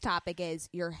 next topic is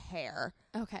your hair.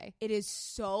 Okay. It is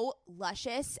so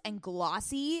luscious and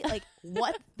glossy. Like,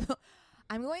 what?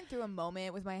 I'm going through a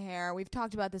moment with my hair. We've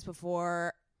talked about this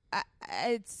before.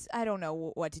 I don't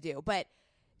know what to do, but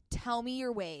tell me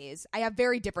your ways. I have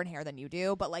very different hair than you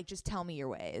do, but like, just tell me your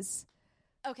ways.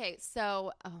 Okay,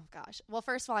 so oh gosh. Well,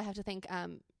 first of all, I have to thank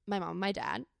my mom and my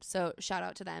dad. So shout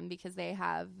out to them because they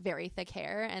have very thick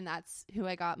hair, and that's who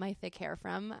I got my thick hair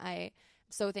from. I'm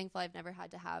so thankful I've never had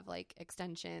to have like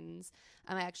extensions.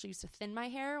 I actually used to thin my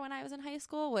hair when I was in high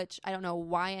school, which I don't know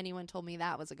why anyone told me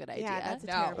that was a good idea. Yeah, that's a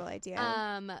No. terrible idea.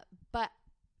 But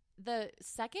the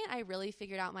second I really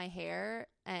figured out my hair,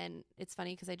 and it's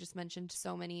funny because I just mentioned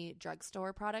so many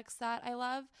drugstore products that I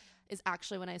love, is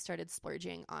actually when I started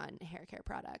splurging on hair care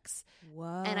products.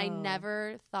 Whoa. And I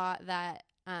never thought that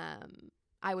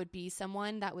I would be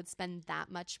someone that would spend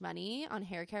that much money on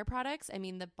hair care products. I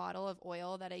mean, the bottle of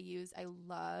oil that I use, I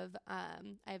love. I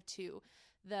have two.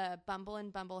 The Bumble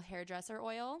and Bumble hairdresser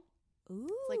oil. Ooh.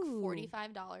 It's like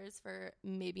 $45 for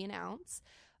maybe an ounce,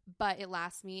 but it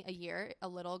lasts me a year. A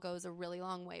little goes a really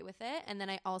long way with it. And then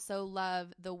I also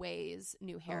love the Ways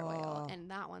new hair oil, and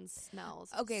that one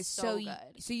smells Okay, so so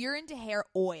good. so you're into hair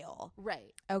oil.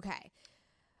 Right. Okay.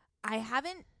 I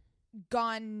haven't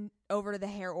gone over to the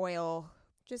hair oil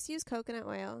Just use coconut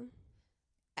oil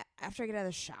after I get out of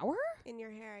the shower. in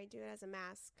your hair. I do it as a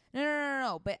mask.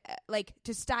 No. But like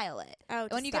to style it Oh,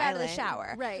 to when you get out of the style it.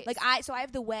 shower. Right. Like I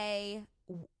have the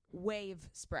wave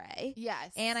spray.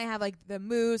 Yes. And I have like the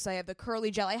mousse. I have the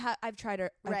curly gel. I've tried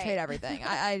Right. everything.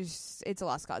 I just, it's a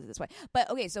lost cause at this point. But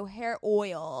okay, so hair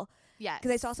oil. yes.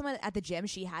 Because I saw someone at the gym.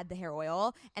 She had the hair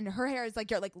oil, and her hair is like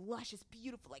your like luscious,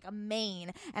 beautiful, like a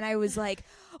mane. And I was like,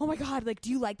 oh my God, like, do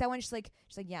you like that one? She's like,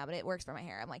 yeah, but it works for my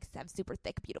hair. I'm like, I have super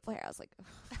thick, beautiful hair. I was like,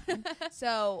 ugh.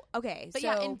 So okay, But so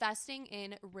yeah, investing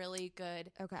in really good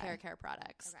Okay. hair care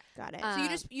products. Okay. Got it.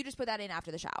 so you just put that in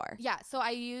after the shower. Yeah, so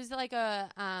I use like a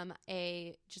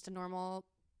just a normal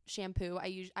shampoo.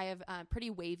 I have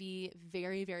pretty wavy,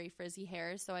 very very frizzy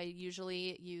hair, so I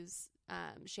usually use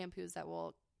shampoos that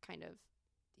will kind of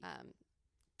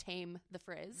tame the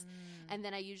frizz. And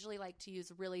then I usually like to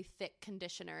use really thick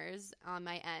conditioners on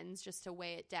my ends just to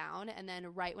weigh it down. And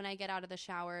then right when I get out of the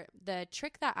shower, the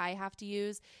trick that I have to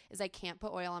use is I can't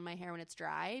put oil on my hair when it's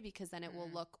dry because then it will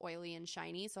look oily and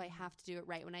shiny. So I have to do it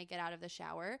right when I get out of the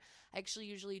shower. I actually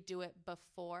usually do it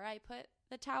before I put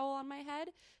the towel on my head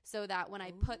so that when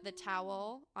I put the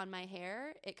towel on my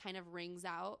hair, it kind of wrings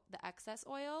out the excess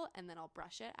oil, and then I'll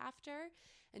brush it after.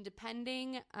 And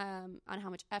depending on how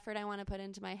much effort I want to put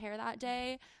into my hair that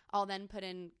day, I'll then put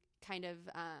in kind of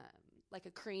like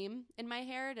a cream in my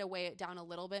hair to weigh it down a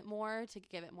little bit more to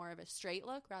give it more of a straight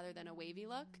look rather than a wavy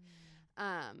look.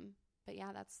 But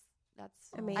yeah, that's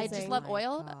Amazing. I just love Oh my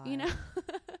oil, God. you know.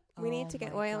 We need to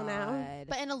get oil now.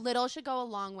 But in a little should go a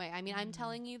long way. I mean, I'm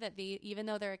telling you that even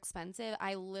though they're expensive,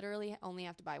 I literally only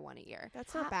have to buy one a year.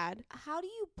 That's not bad. How do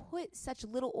you put such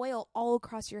little oil all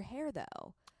across your hair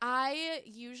though? I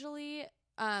usually,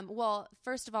 well,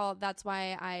 first of all, that's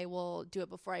why I will do it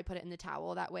before I put it in the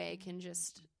towel. That way I can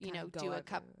just, you know, do a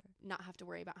cup, not have to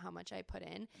worry about how much I put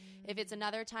in. If it's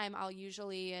another time, I'll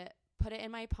usually put it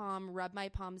in my palm, rub my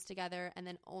palms together, and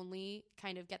then only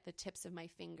kind of get the tips of my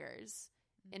fingers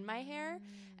in my hair.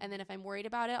 And then if I'm worried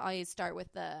about it, I start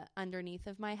with the underneath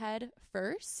of my head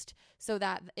first, so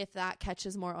that if that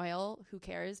catches more oil, who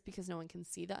cares, because no one can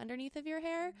see the underneath of your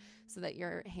hair, so that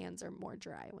your hands are more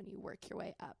dry when you work your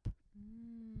way up.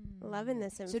 Loving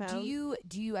this info. So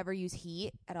do you ever use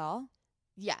heat at all?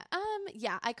 Yeah.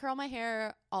 Yeah, I curl my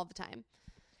hair all the time.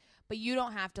 But you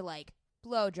don't have to like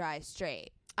blow dry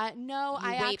straight. No, You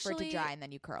I wait actually, for it to dry and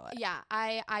then you curl it. Yeah,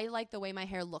 I like the way my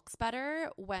hair looks better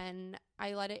when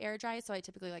I let it air dry. So I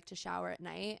typically like to shower at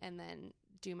night and then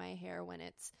do my hair when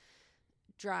it's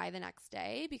dry the next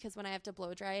day, because when I have to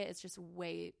blow dry it,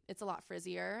 it's a lot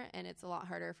frizzier and it's a lot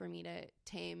harder for me to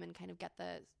tame and kind of get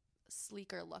the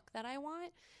sleeker look that I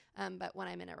want. But when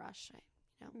I'm in a rush,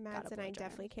 Mads and I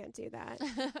definitely can't do that.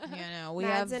 Yeah, no,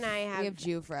 Mads and I we have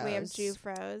Jufros. We have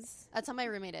Jufros. That's how my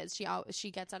roommate is.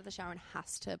 She gets out of the shower and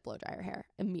has to blow dry her hair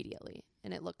immediately,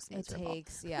 and it looks miserable. It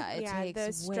takes the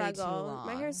way struggle. too long.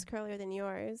 My hair's curlier than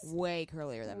yours. Way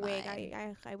curlier than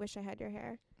mine. I wish I had your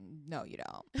hair. No, you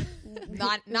don't.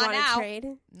 not You wanna now. Trade?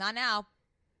 Not now.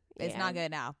 It's not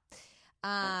good now.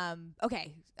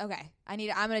 Okay. I'm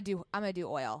gonna do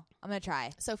oil. I'm gonna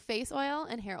try. So face oil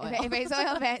and hair oil. Face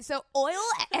oil. So oil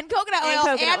and coconut oil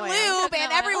and coconut oil. lube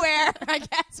and Coconut oil. everywhere. I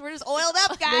guess we're just oiled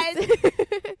up, guys.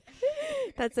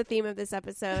 That's the theme of this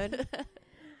episode.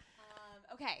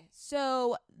 Okay.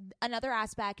 So another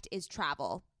aspect is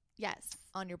travel Yes.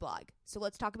 on your blog. So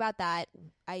let's talk about that.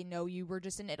 I know you were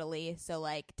just in Italy, so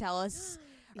like tell us.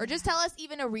 Or just tell us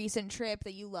even a recent trip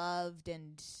that you loved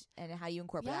and how you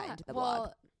incorporate that into the blog.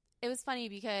 It was funny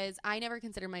because I never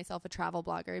considered myself a travel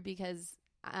blogger because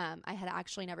I had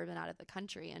actually never been out of the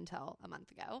country until a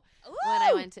month ago when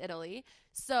I went to Italy.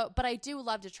 So, but I do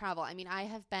love to travel. I mean, I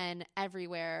have been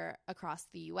everywhere across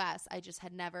the U.S. I just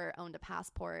had never owned a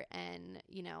passport and,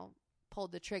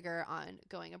 pulled the trigger on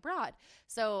going abroad.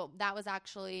 So that was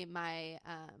actually my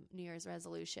New Year's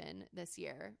resolution this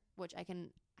year, which I can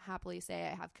happily say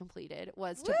I have completed,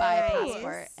 was to buy a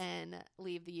passport and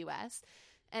leave the U.S.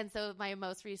 And so my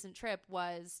most recent trip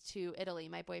was to Italy.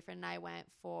 My boyfriend and I went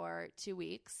for 2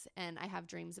 weeks, and I have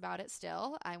dreams about it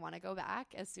still. I want to go back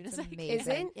as soon as I can.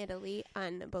 Isn't Italy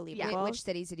unbelievable? Yeah. Which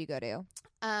cities did you go to?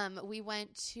 We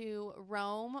went to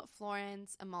Rome,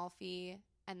 Florence, Amalfi,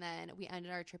 and then we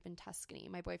ended our trip in Tuscany.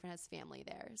 My boyfriend has family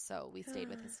there, so we stayed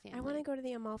with his family. I want to go to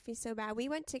the Amalfi so bad. We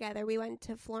went together. We went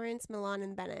to Florence, Milan,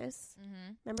 and Venice.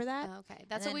 Mm-hmm. Remember that? Okay.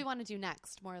 That's what we want to do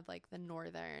next, more of like the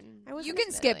northern. You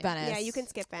can skip Venice. Yeah, you can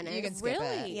skip Venice. You can skip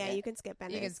it. Yeah, you can skip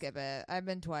Venice. You can skip it. I've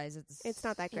been twice. It's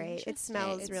not that great. It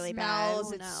smells It really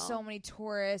smells. bad. It's so many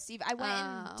tourists. I went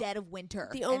in dead of winter.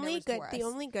 The only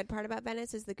good part about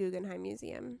Venice is the Guggenheim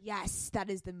Museum. Yes, that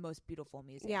is the most beautiful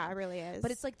museum. Yeah, it really is.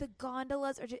 But it's like the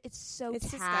gondolas are just, it's so It's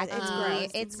tacky. disgusting. It's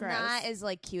gross. It's gross. not as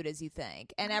like cute as you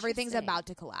think, and everything's about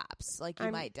to collapse. Like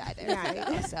you might die there.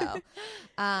 Yeah. So,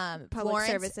 Public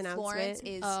service announcement. Florence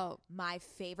is my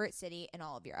favorite city in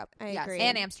all of Europe. I agree.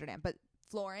 And Amsterdam, but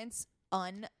Florence,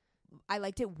 I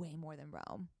liked it way more than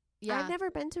Rome. Yeah. I've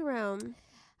never been to Rome.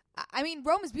 I mean,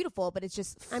 Rome is beautiful, but it's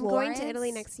just Florence. I'm going to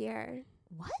Italy next year.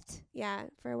 What? Yeah,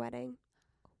 for a wedding.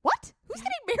 What? Who's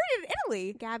getting married in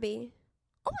Italy? Gabby.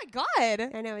 Oh my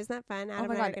god! I know, isn't that fun? Adam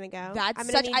my and I are God. gonna go. That's I'm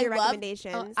gonna such- need your I love-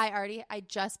 recommendations. I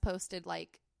just posted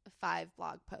like 5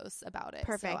 blog posts about it.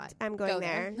 Perfect. So I'm going go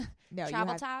there. No,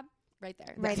 Travel tab right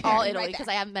there. Right It's there. all Right Italy there. because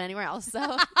I haven't been anywhere else.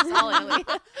 So it's all Italy.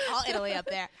 all Italy up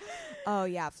there. Oh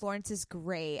yeah, Florence is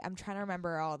great. I'm trying to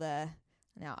remember all the.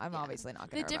 No, I'm obviously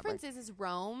not going The to remember. difference is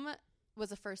Rome was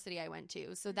the first city I went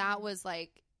to, so that was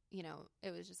like.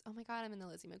 It was just, oh my god, I'm in the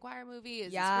Lizzie McGuire movie.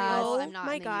 Is this real? Oh I'm not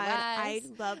my in the god, US. I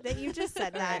love that you just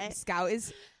said that. Scout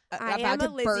is I about am to a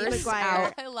Lizzie burst McGuire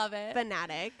out. I love it.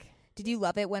 fanatic. Did you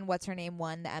love it when what's her name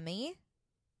won the Emmy?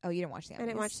 Oh, you didn't watch the Emmys. I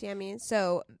didn't watch the Emmys.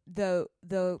 So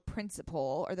the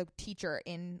principal or the teacher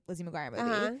in Lizzie McGuire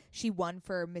movie, she won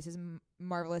for Mrs.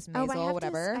 Marvelous Maisel,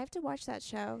 whatever. I have to watch that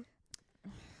show.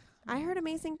 I heard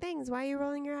amazing things. Why are you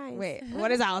rolling your eyes? Wait, what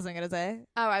is Allison gonna say?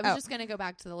 Oh, I was just gonna go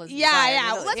back to the Lizzie. Yeah.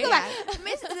 McGuire movie. Let's go back.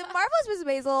 The Marvelous Mrs.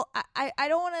 Maisel. I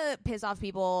don't want to piss off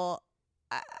people.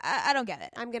 I don't get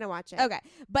it. I'm gonna watch it. Okay,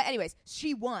 but anyways,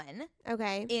 she won.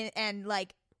 Okay. And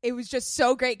like it was just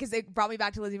so great because it brought me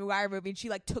back to Lizzie McGuire movie, and she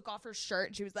like took off her shirt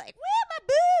and she was like, "Where are my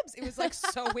boobs?" It was like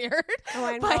so weird. Oh,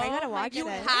 I know. But I gotta watch you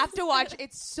it. have to watch.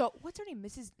 It's so. What's her name?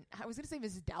 I was gonna say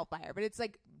Mrs. Doubtfire, but it's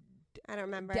like I don't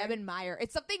remember. Devin Meyer.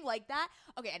 It's something like that.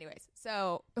 Okay. Anyways,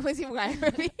 so Lizzie McGuire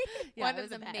movie. Yeah, one it of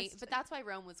was the amazing. best. But that's why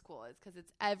Rome was cool. Is because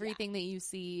it's everything that you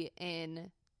see in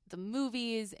the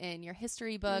movies, in your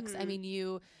history books. I mean,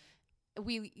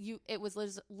 it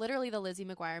was literally the Lizzie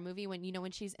McGuire movie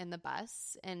when she's in the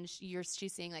bus and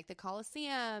she's seeing like the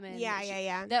Coliseum and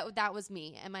yeah. That was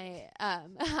me and my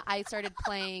I started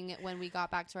playing when we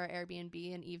got back to our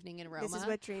Airbnb an evening in Roma. This is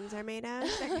what dreams are made of.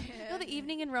 No, the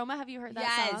evening in Roma. Have you heard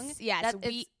that song? Yes.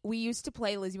 We used to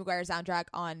play Lizzie McGuire soundtrack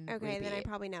on. Okay, repeat. then I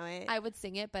probably know it. I would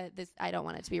sing it, but I don't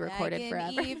want it to be recorded like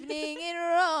forever. an evening in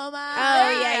Roma.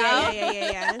 Oh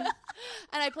yeah.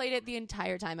 And I played it the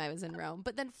entire time I was in Rome.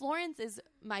 But then Florence is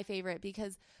my favorite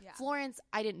because Florence,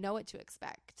 I didn't know what to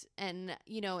expect. And,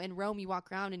 in Rome, you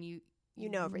walk around and you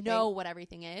know everything. know what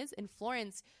everything is. In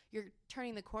Florence, you're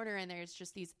turning the corner and there's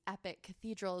just these epic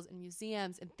cathedrals and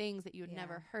museums and things that you had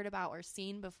never heard about or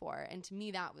seen before. And to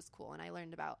me, that was cool. And I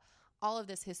learned about all of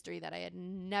this history that I had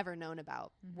never known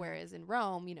about. Whereas in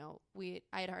Rome, you know,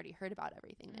 I had already heard about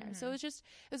everything there. So it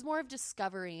was more of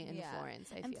discovery in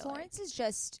Florence. I feel Florence is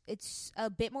just, it's a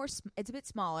bit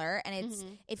smaller, and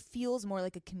it feels more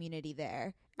like a community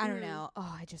there. I don't know.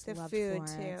 Oh, I just love food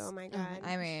Florence too. Oh my God.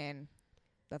 I mean,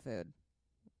 the food.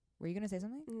 Were you gonna say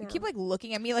something? No. You keep like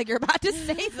looking at me like you're about to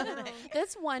say something.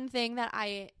 That's one thing that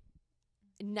I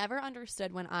never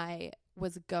understood when I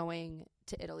was going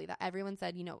to Italy, that everyone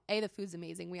said, you know, the food's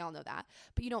amazing. We all know that.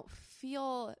 But you don't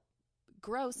feel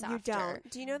gross after. You don't.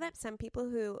 Do you know that some people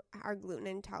who are gluten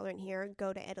intolerant here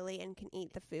go to Italy and can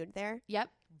eat the food there? Yep.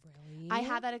 Really? I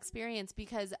had that experience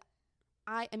because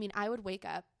I would wake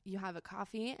up, you have a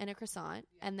coffee and a croissant,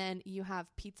 and then you have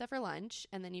pizza for lunch,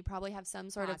 and then you probably have some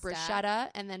sort of bruschetta,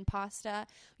 and then pasta.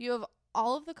 You have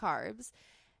all of the carbs.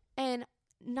 And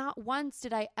not once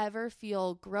did I ever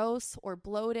feel gross or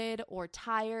bloated or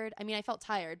tired. I mean, I felt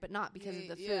tired, but not because of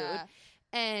the food.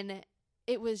 And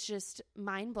it was just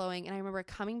mind-blowing. And I remember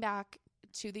coming back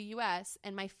to the U.S.,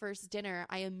 and my first dinner,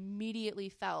 I immediately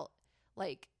felt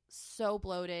like so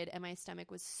bloated, and my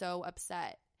stomach was so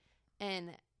upset.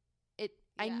 And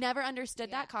I never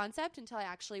understood that concept until I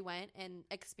actually went and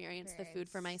experienced the food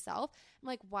for myself. I'm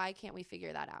like, why can't we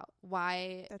figure that out?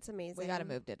 Why? That's amazing. We gotta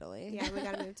move to Italy. Yeah, we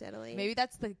gotta move to Italy. Maybe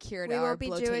that's the cure to we our won't be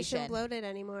bloatation. Jewish and bloated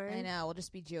anymore. I know. We'll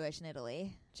just be Jewish in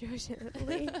Italy. Jewish in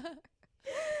Italy.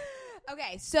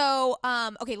 Okay, so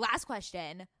last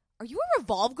question. Are you a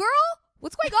Revolve girl?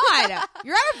 What's going on?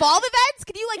 You're at Revolve events?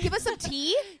 Can you like give us some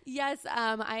tea? Yes,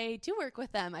 I do work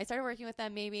with them. I started working with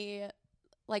them maybe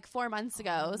like 4 months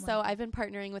ago. So I've been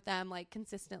partnering with them like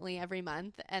consistently every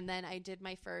month. And then I did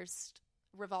my first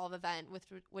Revolve event,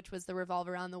 which was the Revolve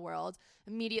Around the World,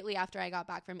 immediately after I got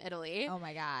back from Italy. Oh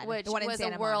my God. Which was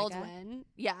a whirlwind.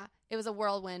 Yeah, it was a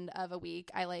whirlwind of a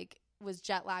week. I was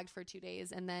jet lagged for 2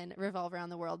 days, and then Revolve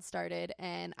Around the World started,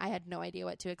 and I had no idea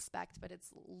what to expect, but it's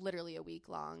literally a week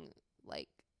long, like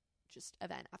just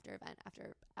event after event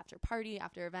after party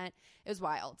after event. It was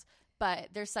wild. But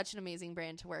they're such an amazing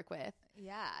brand to work with.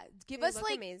 Yeah. Give us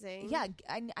like amazing. Yeah,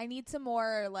 I need some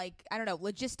more like, I don't know,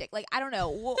 logistic. Like, I don't know.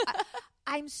 Well,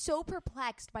 I'm so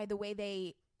perplexed by the way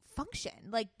they function.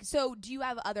 Like, so do you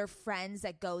have other friends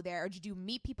that go there, or did you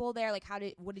meet people there? Like,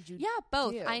 what did you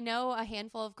both do? I know a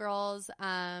handful of girls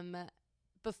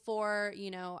before,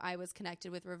 you know, I was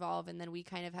connected with Revolve, and then we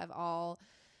kind of have all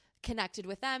connected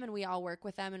with them, and we all work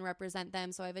with them and represent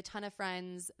them. So I have a ton of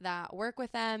friends that work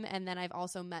with them, and then I've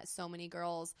also met so many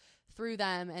girls through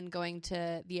them and going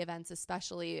to the events,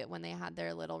 especially when they had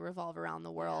their little Revolve Around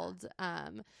the World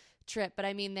trip. But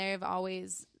I mean, they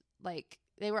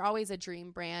were always a dream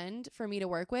brand for me to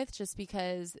work with, just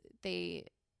because they,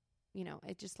 you know,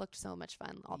 it just looked so much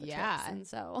fun, all the trips. And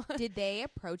so did they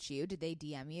approach you? Did they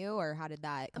DM you, or how did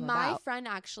that come My about? friend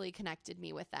actually connected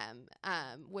me with them,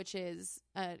 which is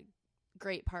a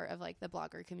great part of like the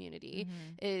blogger community.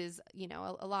 Is, you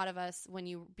know, a lot of us, when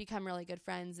you become really good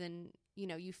friends, and you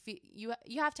know, you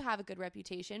have to have a good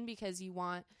reputation, because you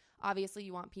want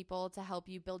people to help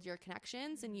you build your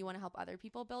connections, and you want to help other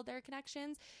people build their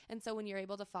connections. And so when you're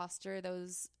able to foster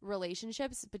those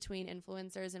relationships between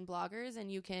influencers and bloggers,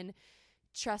 and you can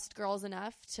trust girls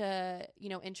enough to, you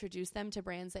know, introduce them to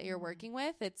brands that you're working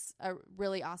with, it's a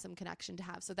really awesome connection to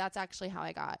have. So that's actually how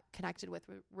I got connected with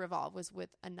Revolve, was with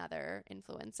another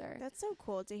influencer. That's so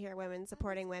cool to hear women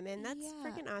supporting women. That's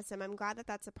freaking awesome. I'm glad that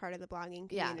that's a part of the blogging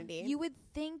community. You would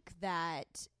think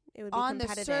that it would be on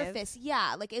competitive. The surface,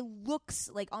 like it looks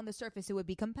like on the surface it would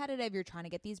be competitive. You're trying to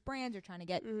get these brands, you're trying to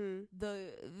get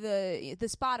the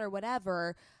spot or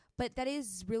whatever, but that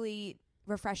is really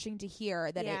refreshing to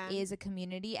hear that it is a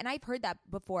community. And I've heard that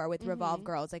before with Revolve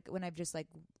girls, like when I've just like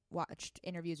watched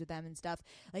interviews with them and stuff,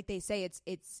 like they say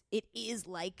it is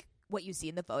like what you see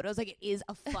in the photos. Like, it is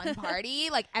a fun party.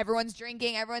 Like, everyone's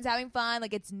drinking, everyone's having fun.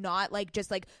 Like, it's not like just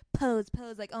like pose,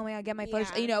 like, oh my God, get my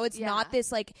photos. You know, it's not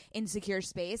this like insecure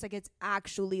space. Like, it's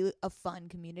actually a fun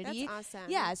community. That's awesome.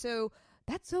 Yeah. So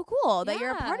that's so cool that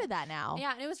you're a part of that now.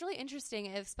 Yeah. And it was really interesting,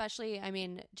 especially, I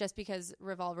mean, just because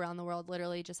Revolve Around the World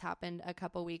literally just happened a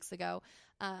couple weeks ago.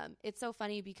 It's so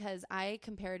funny because I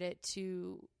compared it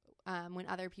to when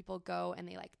other people go and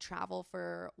they like travel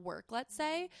for work, let's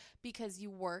say, because you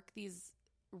work these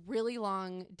really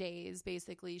long days,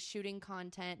 basically shooting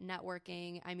content,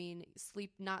 networking. I mean,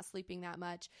 not sleeping that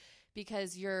much,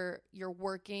 because you're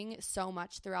working so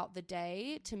much throughout the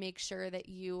day to make sure that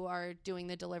you are doing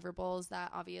the deliverables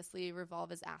that obviously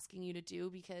Revolve is asking you to do,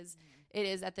 because it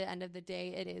is, at the end of the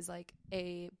day, it is like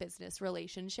a business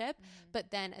relationship. But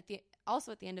then at the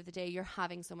end of the day, you're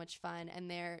having so much fun and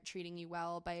they're treating you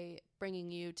well by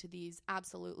bringing you to these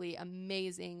absolutely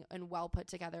amazing and well put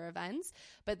together events.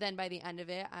 But then by the end of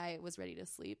it, I was ready to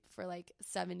sleep for like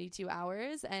 72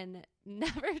 hours and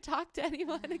never talk to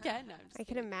anyone again. No, I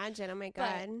can imagine. Oh my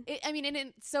God. And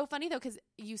it's so funny though, because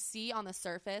you see on the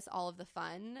surface all of the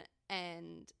fun,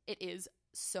 and it is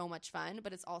so much fun,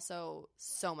 but it's also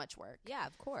so much work. Yeah,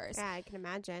 of course. Yeah, I can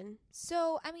imagine.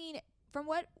 So, I mean, from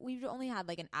what we've only had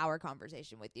like an hour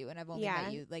conversation with you, and I've only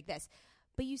met you like this,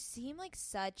 but you seem like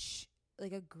such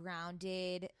like a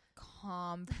grounded,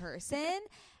 calm person.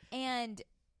 And,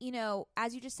 you know,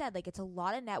 as you just said, like, it's a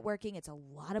lot of networking. It's a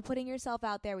lot of putting yourself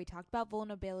out there. We talked about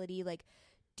vulnerability. Like,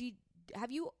 did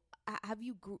you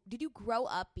grow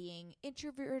up being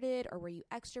introverted, or were you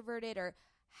extroverted, or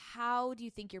how do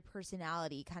you think your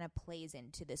personality kind of plays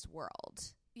into this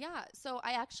world? Yeah. So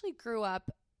I actually grew up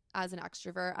as an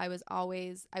extrovert. I was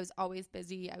always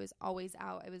busy. I was always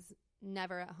out. I was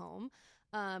never at home.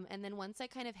 And then once I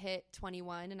kind of hit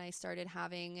 21 and I started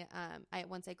having,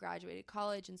 once I graduated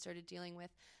college and started dealing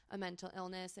with a mental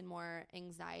illness and more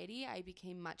anxiety, I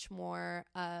became much more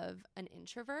of an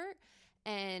introvert.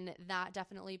 And that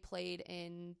definitely played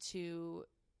into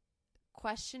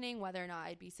questioning whether or not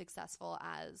I'd be successful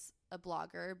as a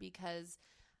blogger, because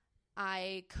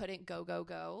I couldn't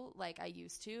go like I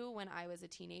used to when I was a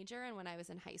teenager and when I was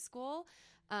in high school.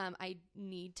 I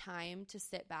need time to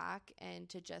sit back and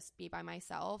to just be by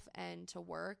myself and to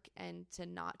work and to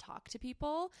not talk to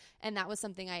people. And that was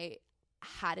something I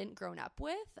hadn't grown up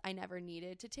with. I never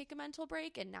needed to take a mental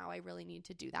break, and now I really need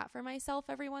to do that for myself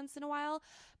every once in a while.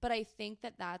 But I think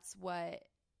that that's what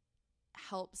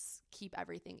helps keep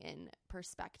everything in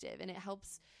perspective, and it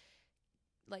helps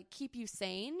like keep you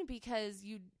sane, because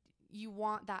you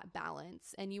want that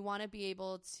balance and you want to be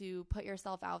able to put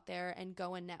yourself out there and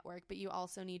go and network, but you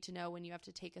also need to know when you have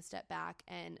to take a step back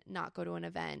and not go to an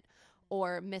event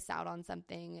or miss out on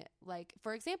something. Like,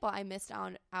 for example, I missed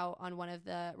out on one of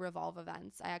the Revolve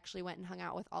events. I actually went and hung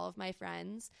out with all of my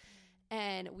friends,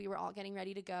 and we were all getting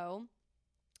ready to go.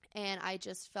 And I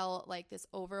just felt like this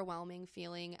overwhelming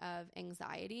feeling of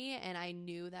anxiety, and I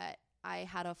knew that I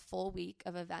had a full week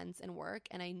of events and work,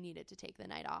 and I needed to take the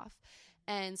night off.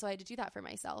 And so I had to do that for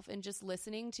myself, and just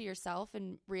listening to yourself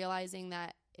and realizing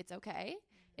that it's okay.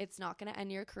 It's not going to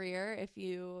end your career if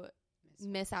you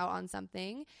miss out on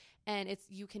something. And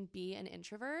you can be an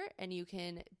introvert, and you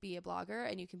can be a blogger,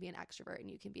 and you can be an extrovert, and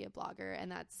you can be a blogger.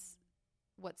 And that's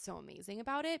what's so amazing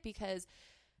about it, because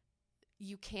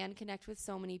you can connect with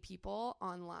so many people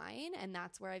online. And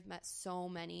that's where I've met so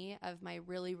many of my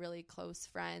really, really close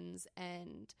friends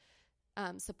and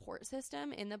support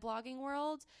system in the blogging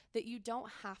world, that you don't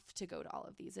have to go to all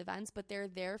of these events, but they're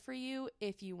there for you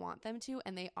if you want them to.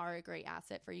 And they are a great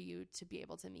asset for you to be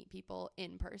able to meet people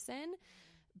in person.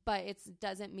 But it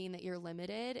doesn't mean that you're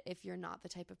limited if you're not the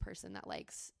type of person that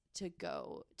likes to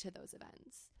go to those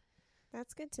events.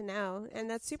 That's good to know. And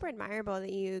that's super admirable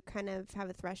that you kind of have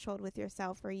a threshold with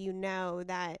yourself where you know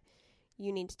that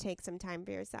you need to take some time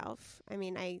for yourself. I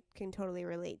mean, I can totally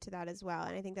relate to that as well.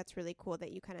 And I think that's really cool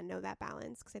that you kind of know that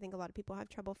balance, because I think a lot of people have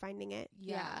trouble finding it.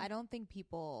 Yeah, I don't think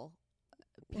people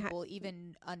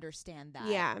even understand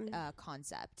that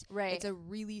concept. Right. It's a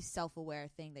really self-aware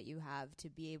thing that you have to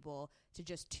be able to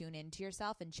just tune into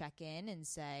yourself and check in and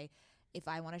say, if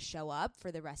I want to show up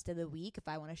for the rest of the week, if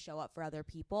I want to show up for other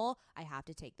people, I have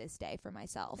to take this day for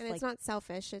myself. And it's not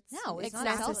selfish. It's not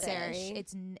necessary.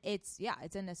 It's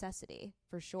a necessity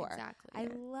for sure. Exactly. I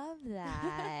love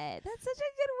that. That's such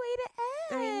a good way to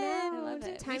end. I know. I love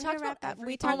it. Time We to talked wrap about up. We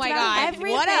everything. talked Oh my about God.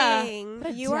 everything.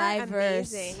 What a you are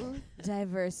diverse- amazing.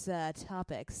 Diverse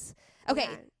topics. Okay,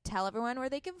 Yeah. tell everyone where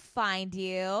they can find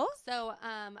you. So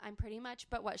I'm pretty much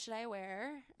But What Should I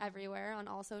Wear everywhere on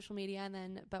all social media, and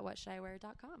then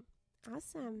butwhatshouldiwear.com.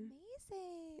 Awesome.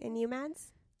 Amazing. And you,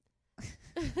 Mads?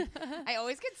 I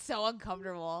always get so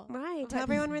uncomfortable. Right. Tell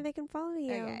everyone where they can follow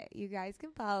you. Okay, you guys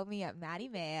can follow me at Maddie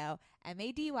Mayo,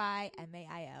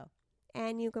 MadyMaio.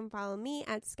 And you can follow me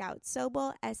at Scout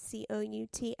Sobel,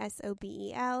 SCOUTSOBEL.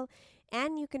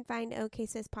 And you can find OK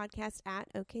Sis Podcast at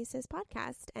OK Sis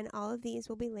Podcast. And all of these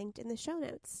will be linked in the show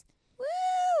notes.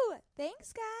 Woo!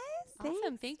 Thanks, guys.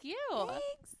 Awesome. Thank you.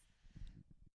 Thanks.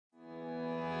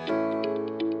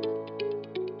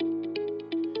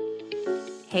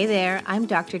 Hey there, I'm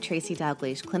Dr. Tracy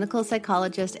Dalgleish, clinical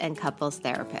psychologist and couples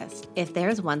therapist. If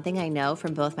there's one thing I know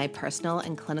from both my personal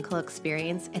and clinical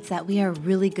experience, it's that we are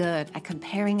really good at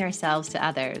comparing ourselves to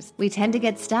others. We tend to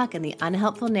get stuck in the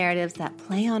unhelpful narratives that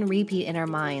play on repeat in our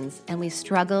minds, and we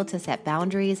struggle to set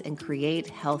boundaries and create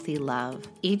healthy love.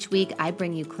 Each week, I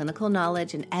bring you clinical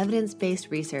knowledge and evidence-based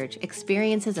research,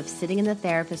 experiences of sitting in the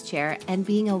therapist chair, and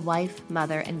being a wife,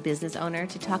 mother, and business owner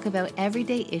to talk about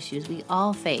everyday issues we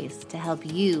all face to help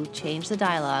you change the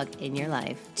dialogue in your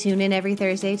life. Tune in every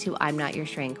Thursday to I'm Not Your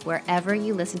Shrink, wherever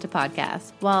you listen to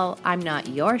podcasts. While I'm not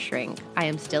your shrink, I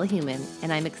am still human,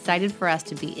 and I'm excited for us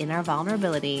to be in our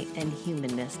vulnerability and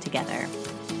humanness together.